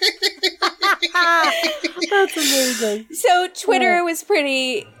 That's amazing. So Twitter was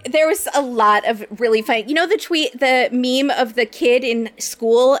there was a lot of really funny, the meme of the kid in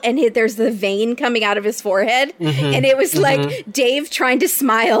school and there's the vein coming out of his forehead. Mm-hmm. And it was like Dave trying to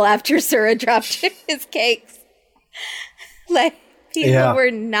smile after Sura dropped his cakes. Like, people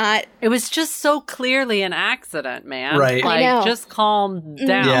were not. It was just so clearly an accident, man. Right. Like, I know. just calm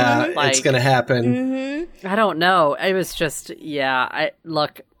down. Yeah, like, it's going to happen. Mm-hmm. I don't know. It was just,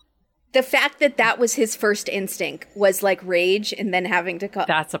 look. The fact that was his first instinct was like rage and then having to call.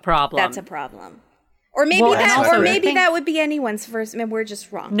 That's a problem. That's a problem. Or maybe that would be anyone's first. I mean, we're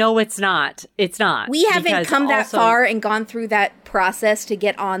just wrong. No, it's not. It's not. We haven't come that far and gone through that process to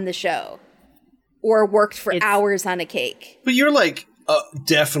get on the show or worked for hours on a cake. But you're like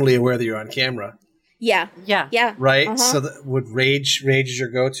definitely aware that you're on camera. Yeah. Right? So would rage is your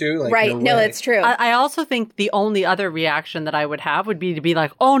go-to? Like, right. No, that's true. I also think the only other reaction that I would have would be to be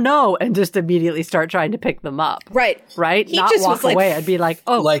like, oh no, and just immediately start trying to pick them up. Right. He not just walk away. I'd be like,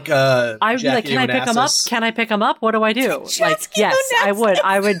 oh. I'd be like, can I pick them up? Can I pick them up? What do I do? Like, yes, I would.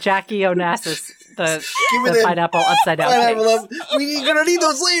 I would Jackie Onassis the pineapple upside down. We're going to need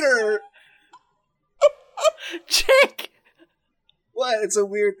those later. Chick! What? It's a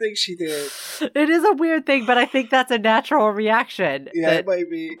weird thing she did. It is a weird thing, but I think that's a natural reaction. Yeah, it might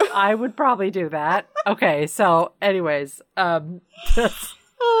be. I would probably do that. Okay, so anyways,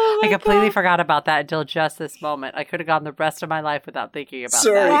 I completely forgot about that until just this moment. I could have gone the rest of my life without thinking about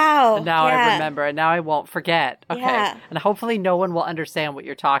that. Wow. And now I remember, and now I won't forget. Okay. Yeah. And hopefully no one will understand what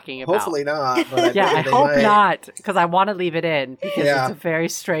you're talking about. Hopefully not. But I hope not, because I want to leave it in, because Yeah. it's a very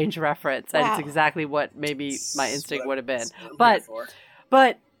strange reference, and it's exactly what maybe my instinct would have been.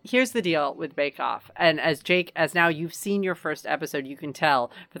 But here's the deal with Bake Off. And as now you've seen your first episode, you can tell,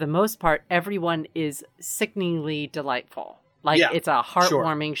 for the most part, everyone is sickeningly delightful. Like, it's a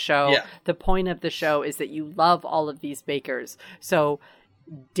heartwarming show. Yeah. The point of the show is that you love all of these bakers. So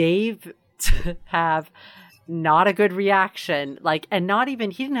Dave to have not a good reaction, and not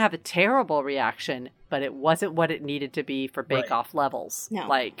even, he didn't have a terrible reaction, but it wasn't what it needed to be for Bake Off levels. No.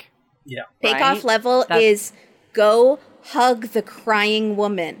 Bake Off level is go hug the crying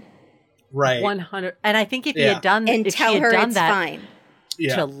woman. Right. 100. And I think if he had done and tell her it's fine.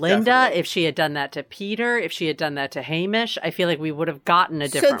 To Linda, definitely. If she had done that to Peter, if she had done that to Hamish, I feel like we would have gotten a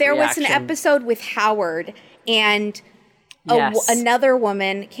different So there reaction. was an episode with Howard, and another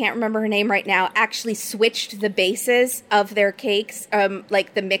woman, can't remember her name right now, actually switched the bases of their cakes,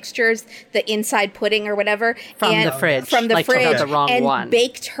 like the mixtures, the inside pudding or whatever. From the fridge. From the fridge. Took out the wrong and one.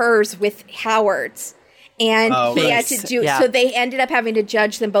 baked hers with Howard's. And he had to do, so they ended up having to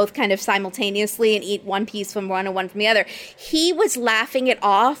judge them both kind of simultaneously and eat one piece from one and one from the other. He was laughing it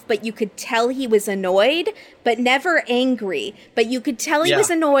off, but you could tell he was annoyed, but never angry. But you could tell he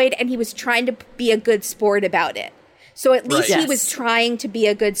was annoyed, and he was trying to be a good sport about it. So at least he was trying to be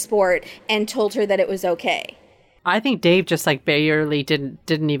a good sport and told her that it was okay. I think Dave just barely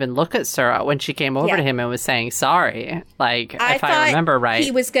didn't even look at Sura when she came over to him and was saying sorry. If I remember right, he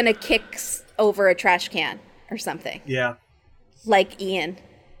was going to kick over a trash can or something. Yeah. Like Ian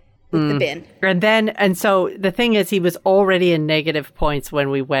with the bin. And so the thing is, he was already in negative points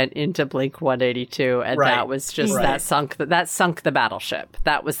when we went into Blink 182, and that was just that sunk the battleship.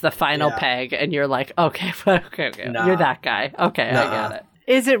 That was the final peg, and you're like, okay, nah. You're that guy. Okay, I got it.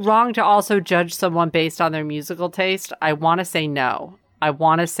 Is it wrong to also judge someone based on their musical taste? I want to say no. I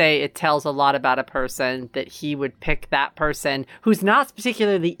want to say it tells a lot about a person that he would pick that person who's not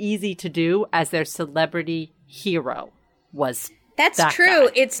particularly easy to do as their celebrity hero was. That's true.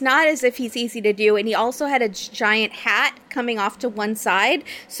 Guy. It's not as if he's easy to do. And he also had a giant hat coming off to one side.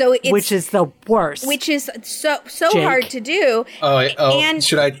 So it's, which is the worst. Which is so hard to do. And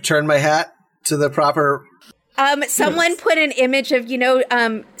should I turn my hat to the proper... Someone put an image of,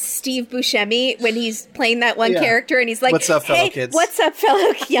 Steve Buscemi when he's playing that one character, and he's like, "What's up, fellow kids? What's up,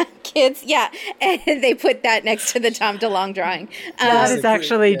 fellow young kids?" Yeah, and they put that next to the Tom DeLonge drawing. That is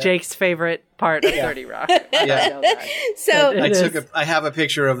actually Jake's favorite part of 30 Rock. I have a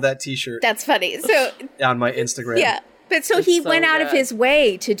picture of that T-shirt. That's funny. So on my Instagram. Yeah. But so he went out of his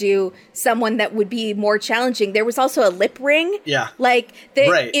way to do someone that would be more challenging. There was also a lip ring. Yeah.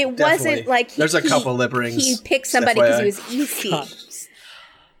 It wasn't like... There's a couple lip rings. He picked somebody because he was easy.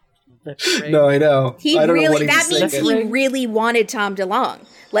 No, I know. That means he really wanted Tom DeLonge.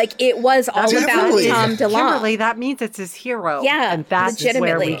 It was all about Tom DeLonge. Kimberly, that means it's his hero. Yeah, and that's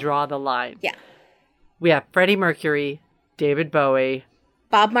where we draw the line. Yeah. We have Freddie Mercury, David Bowie.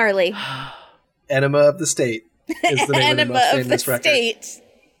 Bob Marley. Enema of the State. Is the name Enema of the State.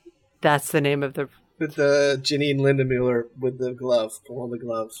 That's the name of the... With the Janine Lindemuller with the glove, pulling the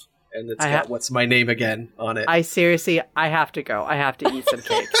glove. And it's got "What's My Name Again" on it. I have to go. I have to eat some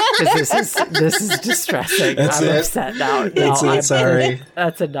cake. Because this is distressing. I'm upset now. Sorry.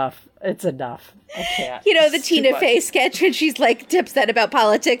 That's enough. It's enough. I can't. The Tina Fey sketch when she's upset about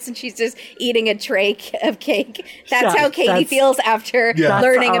politics and she's just eating a tray of cake. That's how Katie feels after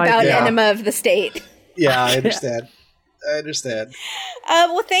learning about Enema of the State. Yeah, I understand.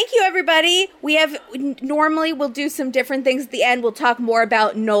 Well, thank you, everybody. Normally we'll do some different things at the end. We'll talk more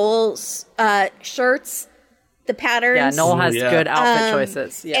about Noel's shirts, the patterns. Yeah, Noel has good outfit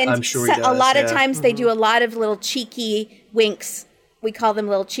choices. Yeah, and I'm sure he does. A lot of times they do a lot of little cheeky winks. We call them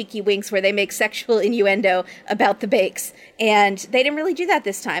little cheeky winks where they make sexual innuendo about the bakes. And they didn't really do that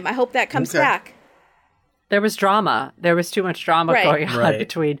this time. I hope that comes back. There was drama. There was too much drama going on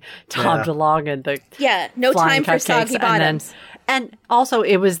between Tom DeLonge and the no time for soggy bottoms. And also,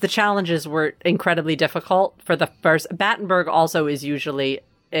 it was the challenges were incredibly difficult for the first. Battenberg also is usually,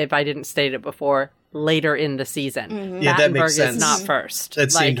 if I didn't state it before, later in the season. Mm-hmm. Yeah, that makes sense. Is not first.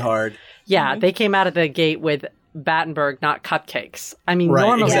 That seemed hard. Yeah, they came out of the gate with Battenberg, not cupcakes. I mean,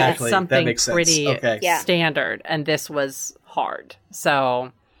 normally it's something pretty standard, and this was hard.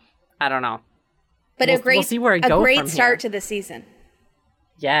 So, I don't know. But we'll see where it goes. A great start to the season.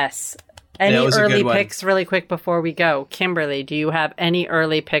 Yes. Any early picks really quick before we go? Kimberly, do you have any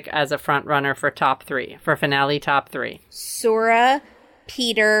early pick as a front runner for top 3, for finale top 3? Sora,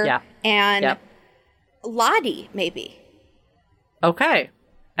 Peter, and Lottie, maybe. Okay.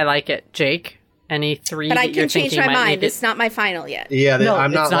 I like it. Jake, any 3 but that I can change my mind. It's not my final yet. Yeah,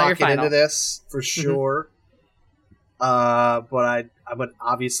 I'm not locking into this for sure. But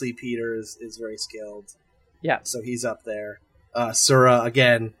obviously Peter is very skilled. Yeah. So he's up there. Sura,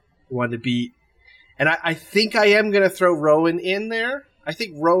 again, one to beat. And I think I am going to throw Rowan in there. I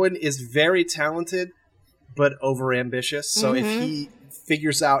think Rowan is very talented, but overambitious. So if he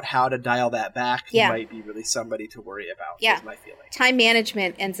figures out how to dial that back, he might be really somebody to worry about. Yeah. Is my feeling. Time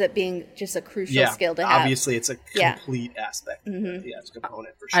management ends up being just a crucial skill to have. Obviously, it's a complete aspect. It's a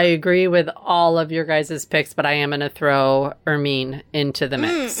component for sure. I agree with all of your guys' picks, but I am going to throw Ermine into the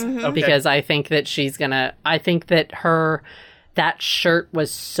mix because I think that she's going to... I think that that shirt was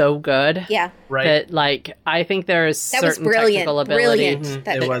so good. Yeah. Right. That, I think there is certain technical ability.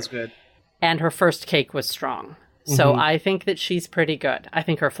 It was good. And her first cake was strong. So I think that she's pretty good. I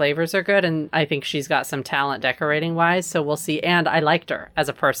think her flavors are good, and I think she's got some talent decorating-wise, so we'll see. And I liked her as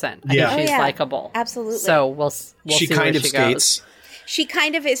a person. I think she's likable. Absolutely. So we'll see where she goes. She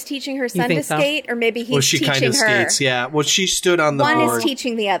kind of is teaching her son to skate, or maybe he's teaching her. Well, she kind of skates, yeah. Well, she stood on the board. One is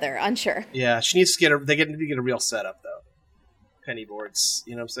teaching the other, unsure. Yeah, she needs to get need to get a real setup, though. Penny boards,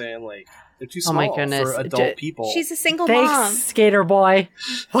 you know what I'm saying? They're too small for adult people. She's a single mom. Skater boy.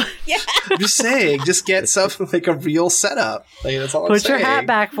 Yeah. I'm just saying, just get something like a real setup. That's all I'm saying. Put your hat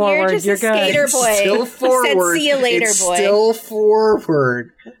back forward. You're good. Skater boy. It's still forward. Said, see you later, boy. Still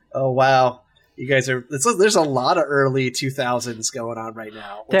forward. Oh, wow. You guys are... There's a lot of early 2000s going on right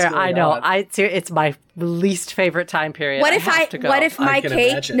now. I know. It's my least favorite time period. What if my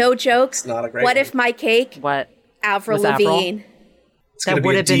cake, no jokes, not a great what if my cake... What? Avril Lavigne. That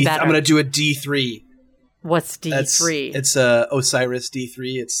would have been better. I'm going to do a D3. What's D3? It's a Osiris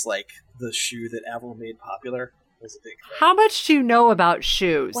D3. It's the shoe that Avril made popular. It was a big thing. How much do you know about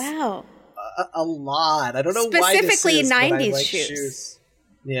shoes? Wow. A lot. I don't know why this is, 90s shoes.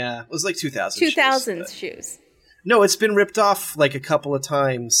 Yeah, it was 2000s 2000s shoes. No, it's been ripped off a couple of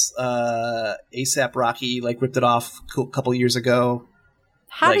times. A$AP Rocky ripped it off a couple years ago.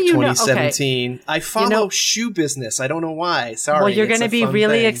 How do you 2017. know? Okay. I follow shoe business. I don't know why. Sorry. Well, you're going to be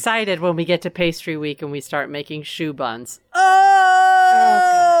really excited when we get to pastry week and we start making shoe buns.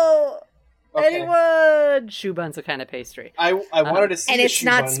 Okay. Anyone? Shoe buns are kind of pastry. I wanted to see and it's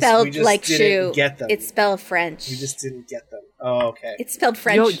not buns. spelled like shoe. Get them. It's spelled French. We just didn't get them. Oh, okay. It's spelled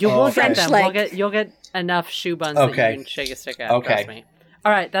French. You will French get them. You'll get enough shoe buns that you can shake a stick at. Okay. Trust me.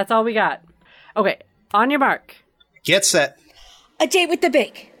 All right, that's all we got. Okay, on your mark. Get set. A date with the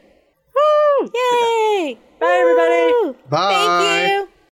bake. Woo! Yay! Bye, everybody. Bye. Thank you.